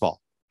of baseball.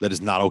 That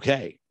is not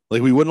okay.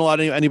 Like we wouldn't allow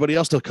anybody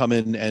else to come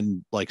in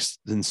and like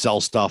and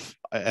sell stuff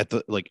at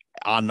the like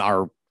on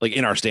our like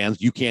in our stands.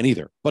 You can't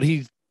either. But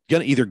he's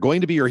either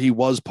going to be or he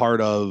was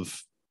part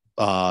of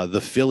the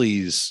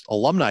Phillies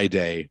Alumni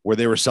Day where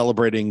they were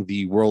celebrating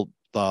the World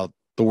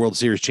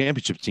Series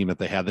championship team that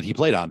they had that he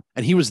played on,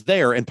 and he was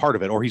there and part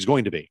of it, or he's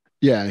going to be.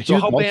 Yeah. So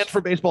how banned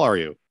for baseball are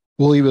you?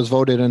 Well, he was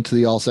voted into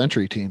the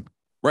All-Century team.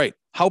 Right.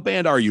 How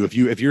banned are you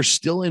if you're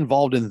still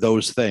involved in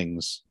those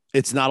things?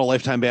 It's not a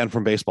lifetime ban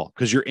from baseball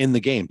because you're in the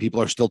game.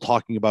 People are still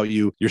talking about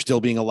you. You're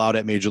still being allowed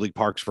at major league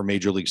parks for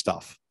major league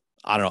stuff.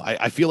 I don't know.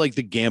 I feel like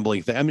the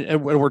gambling thing. I mean,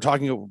 and we're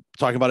talking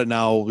about it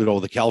now.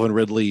 The Calvin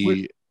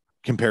Ridley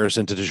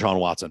comparison to Deshaun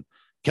Watson.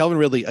 Calvin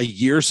Ridley, a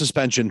year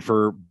suspension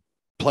for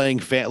playing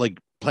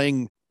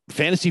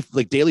fantasy,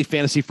 like daily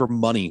fantasy for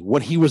money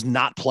when he was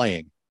not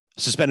playing,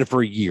 suspended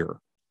for a year,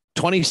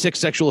 26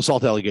 sexual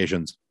assault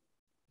allegations,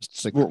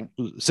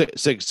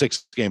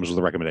 6 games was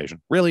the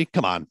recommendation. Really?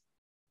 Come on.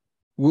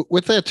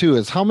 With that too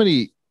is how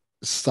many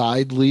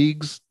side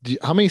leagues,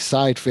 how many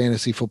side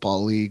fantasy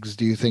football leagues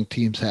do you think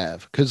teams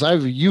have? Because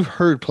you've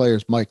heard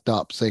players mic'd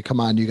up say, come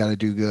on, you got to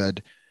do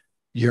good.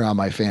 You're on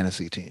my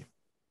fantasy team.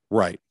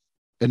 Right.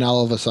 And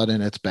all of a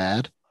sudden it's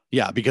bad.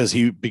 Yeah. Because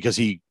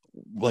he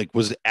like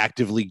was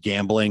actively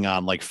gambling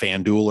on like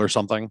FanDuel or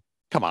something.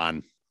 Come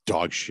on,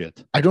 dog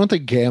shit. I don't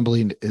think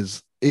gambling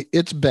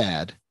it's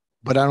bad,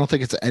 but I don't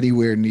think it's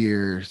anywhere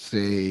near,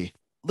 say,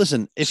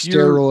 if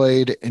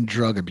steroid and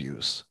drug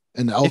abuse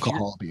and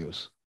alcohol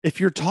abuse.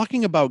 If you're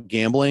talking about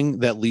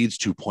gambling that leads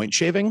to point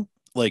shaving,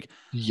 like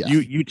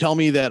you tell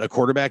me that a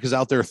quarterback is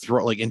out there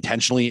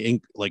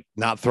intentionally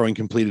not throwing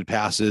completed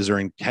passes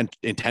or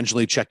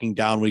intentionally checking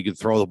down when he could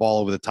throw the ball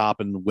over the top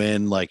and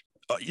win, like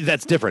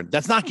that's different.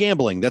 That's not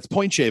gambling. That's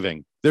point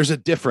shaving. There's a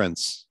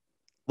difference.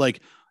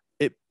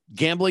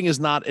 Gambling is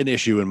not an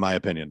issue in my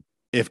opinion.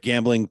 If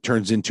gambling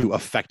turns into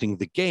affecting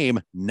the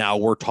game, now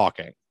we're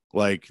talking.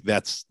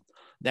 That's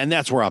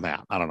where I'm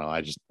at. I don't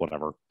know.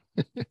 Whatever.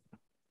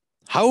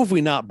 How have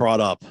we not brought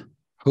up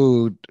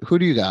who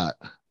do you got?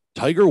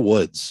 Tiger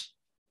Woods.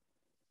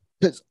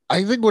 Because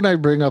I think when I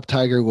bring up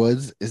Tiger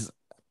Woods is,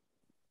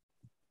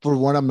 for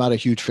one, I'm not a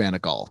huge fan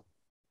of golf,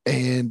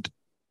 and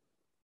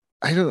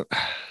I don't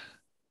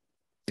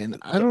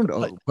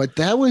know, but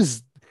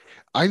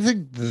I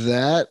think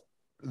that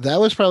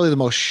was probably the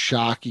most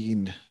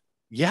shocking.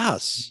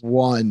 Yes.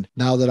 One,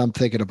 now that I'm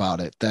thinking about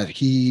it, that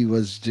he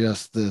was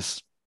just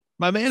this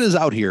My man is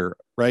out here,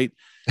 right?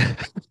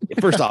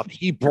 First off,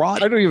 I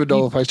don't even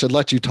know if I should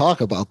let you talk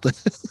about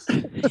this.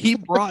 he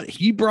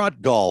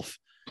brought golf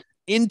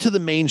into the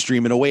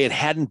mainstream in a way it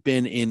hadn't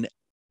been in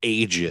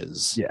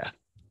ages. Yeah.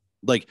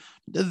 Like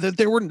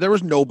there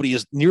was nobody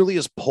as nearly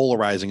as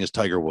polarizing as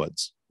Tiger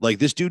Woods. Like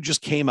this dude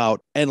just came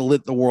out and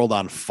lit the world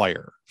on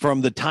fire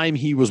from the time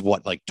he was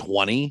like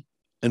 20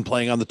 and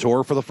playing on the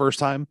tour for the first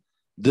time.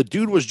 The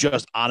dude was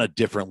just on a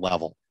different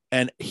level,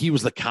 and he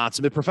was the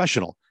consummate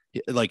professional.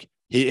 Like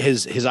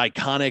his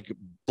iconic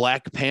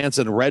black pants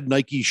and red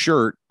Nike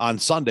shirt on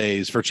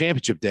Sundays for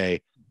championship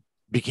day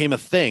became a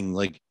thing.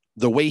 Like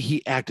the way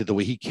he acted, the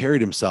way he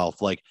carried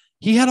himself, like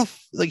he had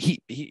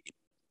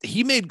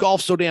he made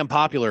golf so damn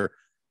popular.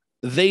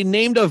 They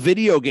named a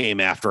video game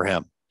after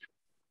him.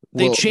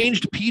 They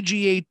changed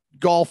PGA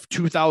Golf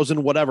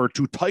 2000 whatever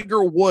to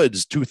Tiger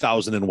Woods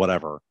 2000 and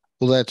whatever.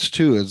 Well, that's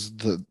too, is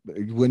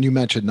when you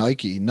mentioned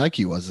Nike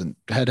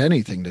had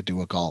anything to do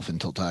with golf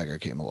until Tiger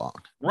came along.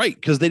 Right.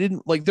 Because they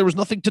didn't there was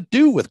nothing to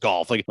do with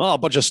golf. Like, oh, a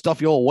bunch of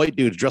stuffy old white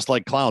dudes dressed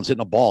like clowns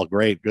hitting a ball.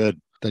 Great.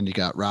 Good. Then you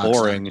got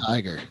Rockstar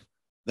Tiger.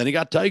 Then you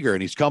got Tiger,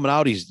 and he's coming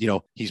out. He's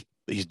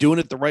doing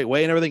it the right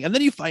way and everything. And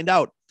then you find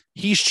out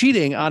he's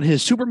cheating on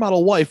his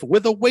supermodel wife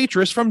with a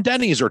waitress from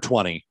Denny's or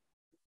 20.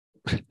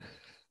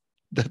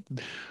 There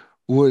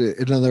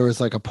was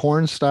like a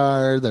porn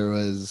star. There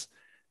was,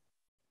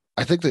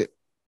 I think that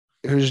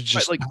it was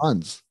just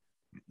tons.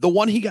 The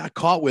one he got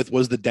caught with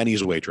was the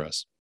Denny's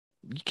waitress.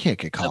 You can't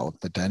get caught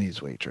with the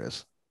Denny's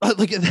waitress.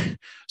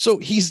 So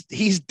he's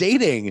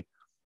dating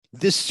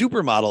this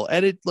supermodel,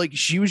 and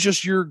she was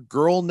just your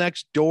girl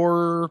next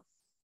door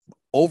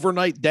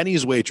overnight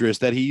Denny's waitress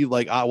that he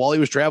while he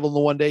was traveling the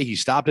one day, he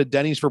stopped at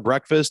Denny's for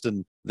breakfast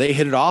and they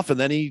hit it off, and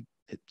then he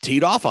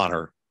teed off on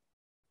her.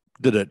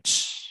 Did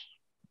it?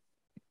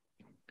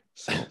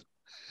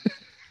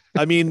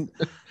 I mean,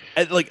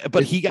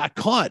 but he got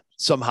caught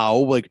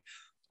somehow.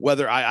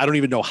 Whether I don't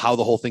even know how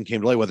the whole thing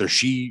came to light. Whether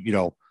she,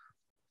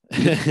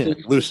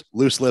 loose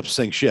lips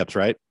sink ships,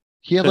 right?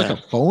 He had a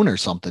phone or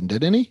something,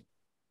 didn't he?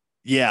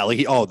 Yeah,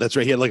 that's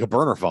right. He had a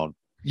burner phone.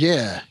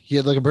 Yeah, he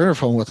had a burner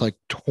phone with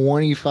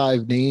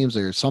 25 names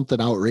or something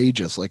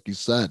outrageous, like you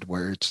said,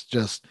 where it's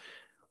just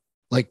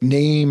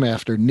name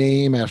after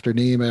name after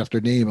name after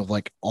name of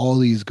all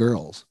these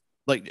girls.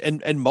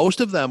 And most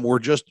of them were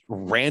just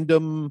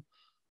random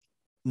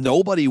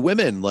nobody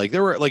women.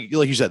 There were like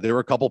you said, there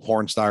were a couple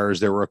porn stars,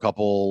 there were a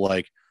couple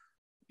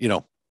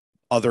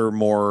other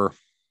more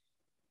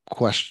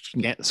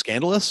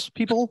scandalous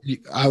people.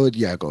 I would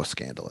go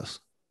scandalous.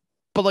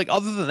 But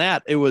other than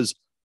that, it was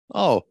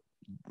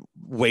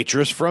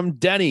waitress from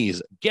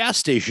Denny's, gas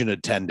station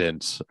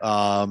attendant.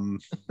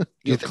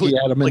 He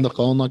had him in the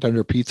phone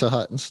under Pizza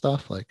Hut and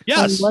stuff.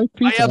 Yes, I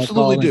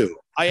absolutely do.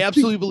 I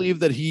absolutely believe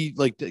that he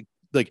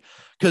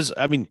because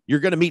I mean, you're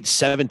going to meet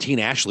 17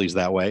 Ashleys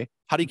that way.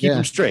 How do you keep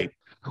them straight?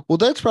 Well,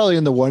 that's probably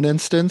in the one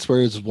instance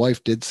where his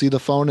wife did see the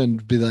phone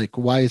and be like,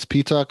 "Why is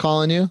Pizza Hut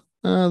calling you?"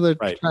 They're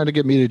trying to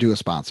get me to do a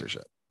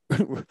sponsorship.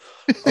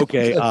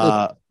 Okay.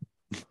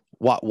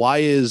 Why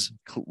is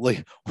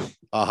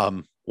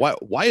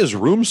why is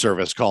room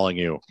service calling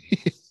you?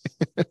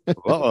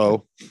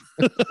 Uh-oh.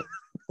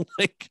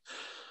 Do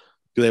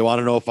they want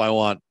to know if I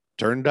want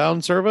turn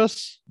down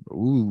service?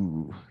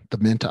 Ooh, the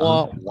mint.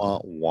 Wah, wah,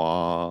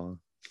 wah.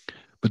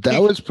 But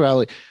that's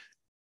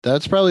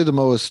probably the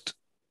most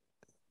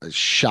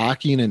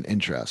shocking and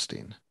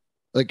interesting.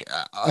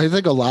 I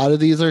think a lot of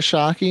these are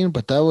shocking,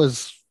 but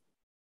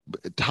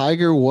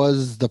Tiger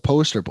was the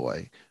poster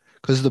boy,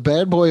 because the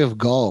bad boy of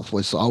golf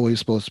was always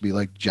supposed to be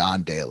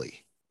John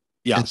Daly.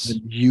 Yes.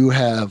 And you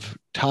have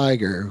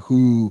Tiger,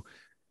 who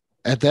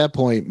at that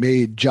point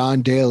made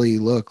John Daly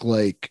look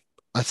like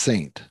a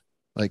saint.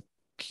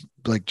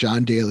 Like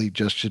John Daly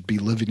just should be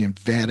living in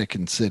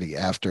Vatican City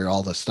after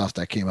all the stuff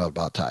that came out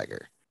about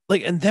Tiger.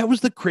 And that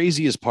was the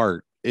craziest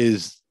part,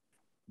 is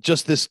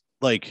just this,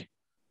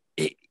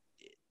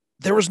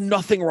 there was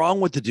nothing wrong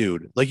with the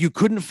dude. You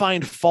couldn't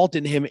find fault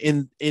in him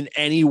in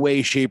any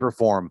way, shape, or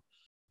form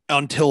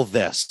until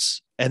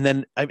this. And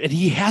then, and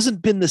he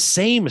hasn't been the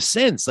same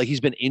since. He's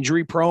been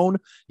injury prone.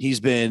 He's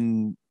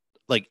been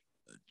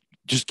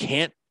just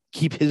can't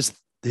keep his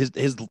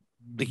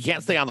he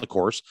can't stay on the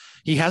course.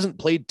 He hasn't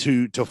played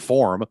to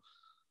form.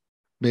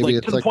 Maybe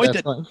it's to the point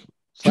that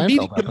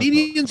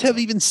comedians have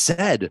even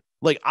said,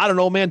 I don't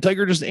know, man,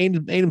 Tiger just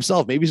ain't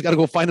himself. Maybe he's got to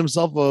go find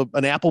himself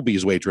an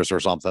Applebee's waitress or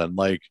something.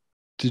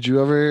 Did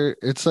you ever?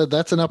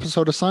 That's an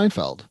episode of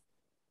Seinfeld.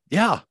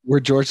 Yeah, where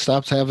George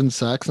stops having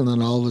sex, and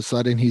then all of a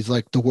sudden he's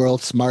the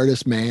world's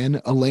smartest man.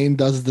 Elaine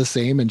does the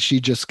same, and she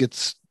just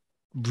gets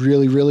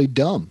really, really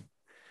dumb.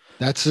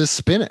 That's his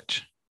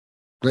spinach,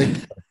 right?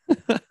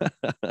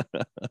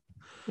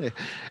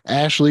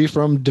 Ashley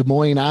from Des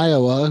Moines,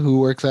 Iowa, who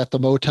works at the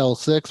Motel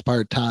 6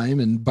 part-time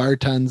and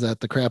bartends at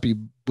the crappy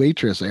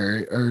waitress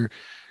area or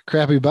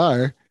crappy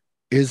bar,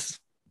 is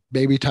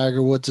maybe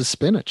Tiger Woods'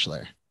 spinach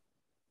there.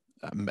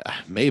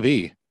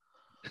 Maybe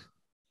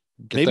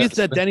it's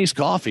that Denny's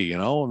coffee,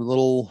 a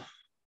little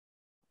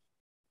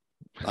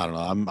I don't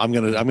know. I'm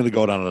gonna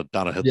go down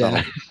a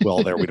Yeah.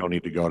 well there we don't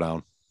need to go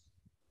down.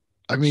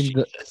 I mean,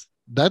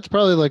 that's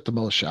probably like the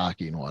most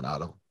shocking one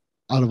out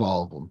of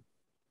all of them.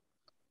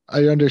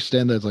 I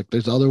understand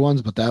there's other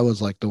ones, but that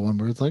was like the one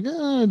where it's like,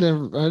 I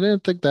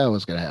didn't think that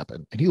was gonna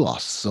happen. And he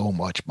lost so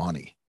much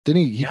money.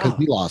 Didn't he? Because Yeah.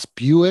 he lost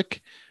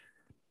Buick,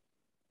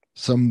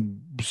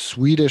 some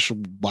Swedish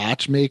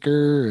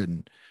watchmaker,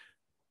 and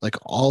like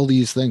all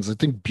these things. I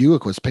think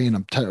Buick was paying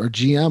him or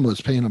GM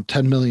was paying him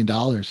 $10 million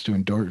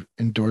to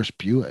endorse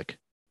Buick.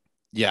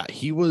 Yeah,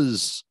 he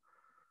was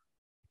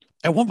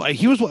at one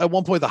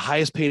point the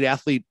highest paid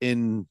athlete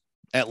in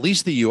at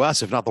least the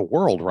US, if not the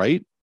world,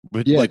 right?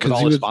 With, Yeah, like with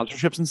 'cause all he his was-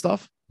 sponsorships and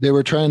stuff. They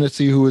were trying to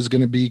see who was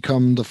going to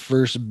become the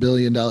first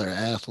billion-dollar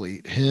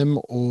athlete, him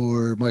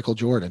or Michael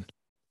Jordan.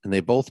 And they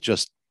both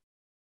just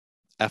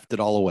effed it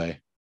all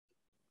away.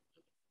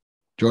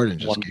 Jordan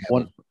just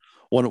gambled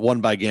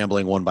One by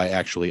gambling, one by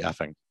actually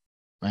effing.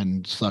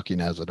 and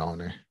sucking as an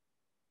owner.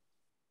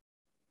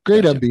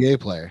 Great Gotcha. NBA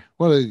player.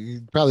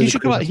 Probably He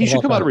should come out. He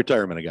should come out of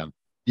retirement again.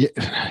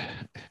 Yeah,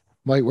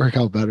 might work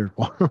out better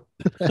for him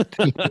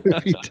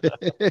if he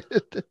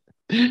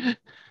did.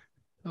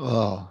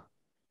 Oh,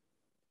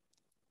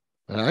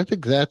 but I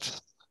think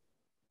that's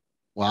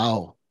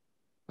wow.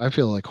 I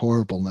feel like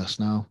horribleness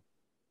now.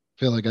 I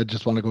feel like I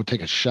just want to go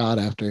take a shot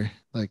after,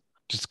 like,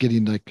 just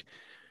getting like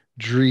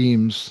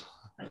dreams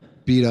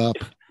beat up.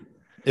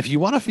 If you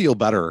want to feel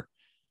better,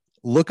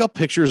 look up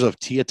pictures of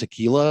Tia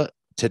Tequila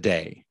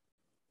today.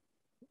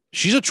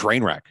 She's a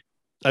train wreck.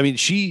 I mean,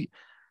 she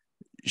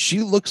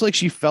looks like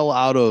she fell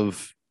out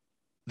of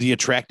the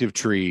attractive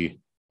tree,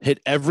 hit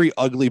every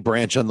ugly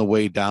branch on the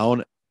way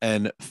down,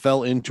 and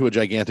fell into a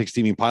gigantic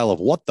steaming pile of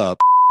what the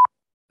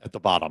at the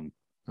bottom.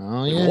 Oh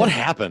Like, yeah. what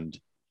happened?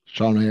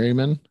 Sean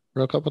Harriman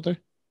broke up with her.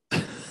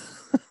 I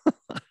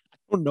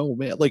don't know,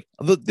 man. Like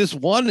this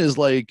one is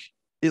like,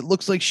 it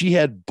looks like she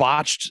had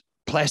botched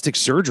plastic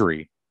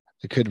surgery.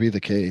 It could be the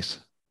case.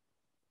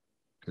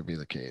 Could be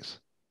the case.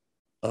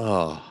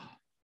 Oh,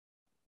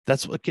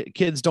 that's what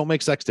kids don't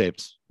make sex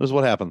tapes. This is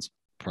what happens.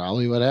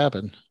 Probably what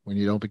happened when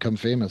you don't become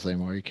famous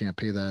anymore. You can't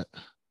pay that.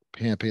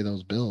 Can't pay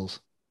those bills.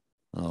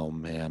 Oh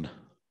man,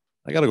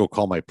 I gotta go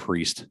call my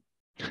priest.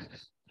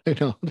 I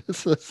know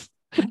this is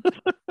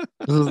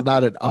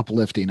not an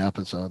uplifting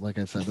episode. Like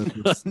I said,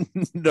 this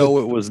is No,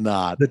 it was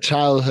not. the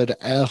childhood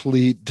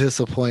athlete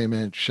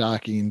disappointment,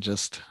 shocking.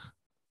 Just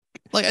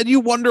Like, and you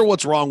wonder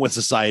what's wrong with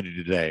society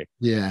today.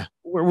 yeah.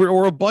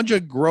 We're a bunch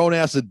of grown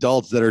ass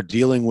adults that are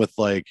dealing with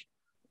like,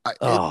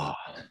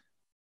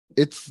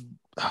 It's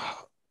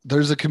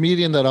there's a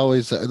comedian that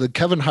always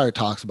Kevin Hart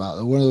talks about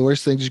it. One of the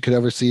worst things you could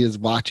ever see is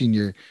watching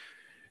your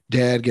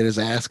dad get his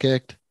ass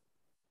kicked,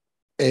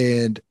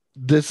 and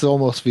this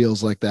almost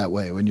feels like that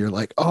way when you're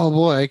like, oh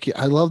boy,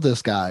 I love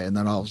this guy, and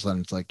then all of a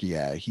sudden it's like,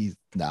 yeah, he's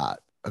not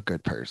a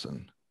good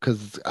person.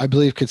 Because I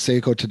believe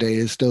Canseco today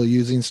is still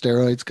using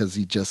steroids because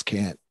he just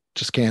can't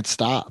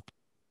stop.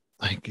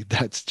 Like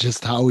that's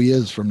just how he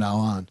is from now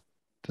on.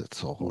 That's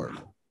so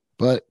horrible.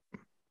 But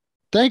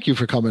thank you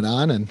for coming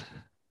on and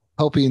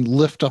helping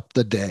lift up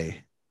the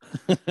day.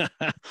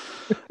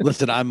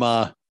 Listen,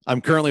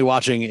 I'm currently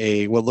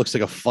watching what looks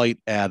like a fight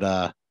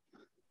at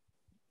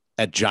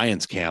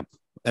Giants camp,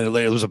 and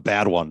it was a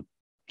bad one.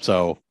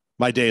 So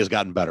my day has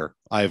gotten better.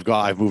 I've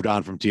moved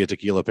on from Tia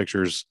Tequila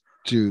pictures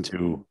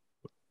to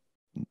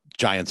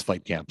Giants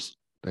fight camps.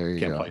 There you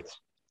Camp go. fights.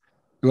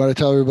 You want to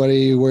tell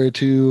everybody where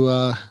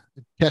to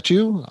catch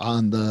you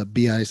on the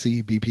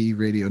BIC BP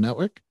radio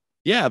network?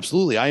 Yeah,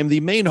 absolutely. I am the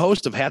main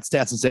host of Hats,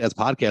 Stats, and Stats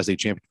podcast, a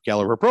championship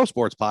caliber pro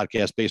sports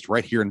podcast based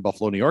right here in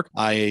Buffalo, New York.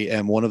 I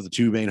am one of the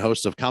two main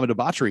hosts of Common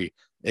Debauchery,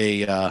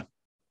 a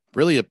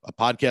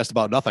podcast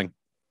about nothing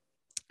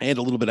and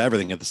a little bit of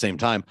everything at the same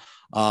time.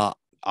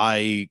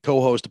 I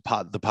co-host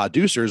the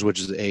Producers, which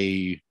is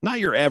a not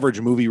your average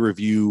movie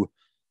review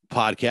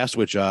podcast,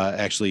 which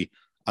actually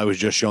I was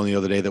just shown the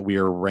other day that we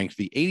are ranked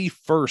the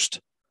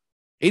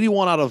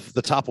 81 out of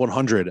the top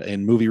 100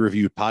 in movie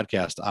review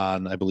podcast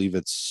on, I believe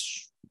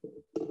it's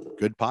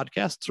Good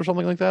Podcasts or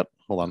something like that.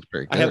 Hold on.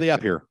 I have the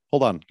app here.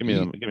 Hold on. Give me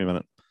a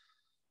minute.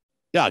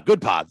 Yeah.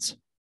 Good Pods.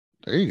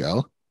 There you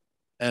go.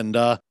 And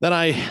then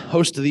I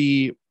host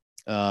the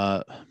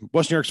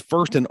West New York's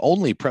first and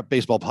only prep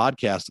baseball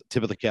podcast,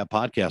 Tip of the Cap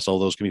podcast. All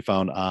those can be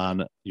found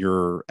on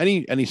your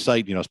any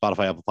site,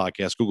 Spotify, Apple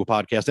Podcasts, Google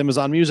Podcasts,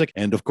 Amazon Music,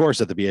 and of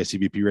course at the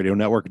BICBP Radio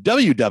Network,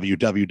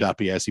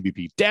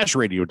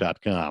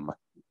 www.bicbp-radio.com.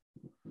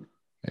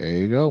 There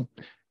you go.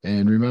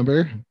 And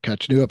remember,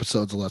 catch new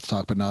episodes of Let's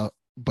Talk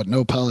But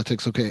No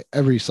Politics Okay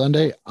every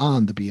Sunday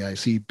on the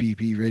BIC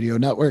BP Radio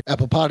Network,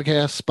 Apple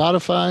Podcasts,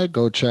 Spotify.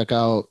 Go check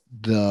out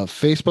the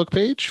Facebook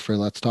page for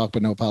Let's Talk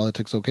But No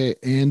Politics Okay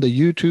and the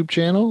YouTube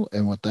channel.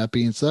 And with that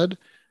being said,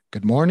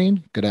 good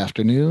morning, good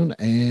afternoon,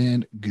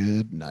 and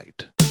good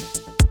night.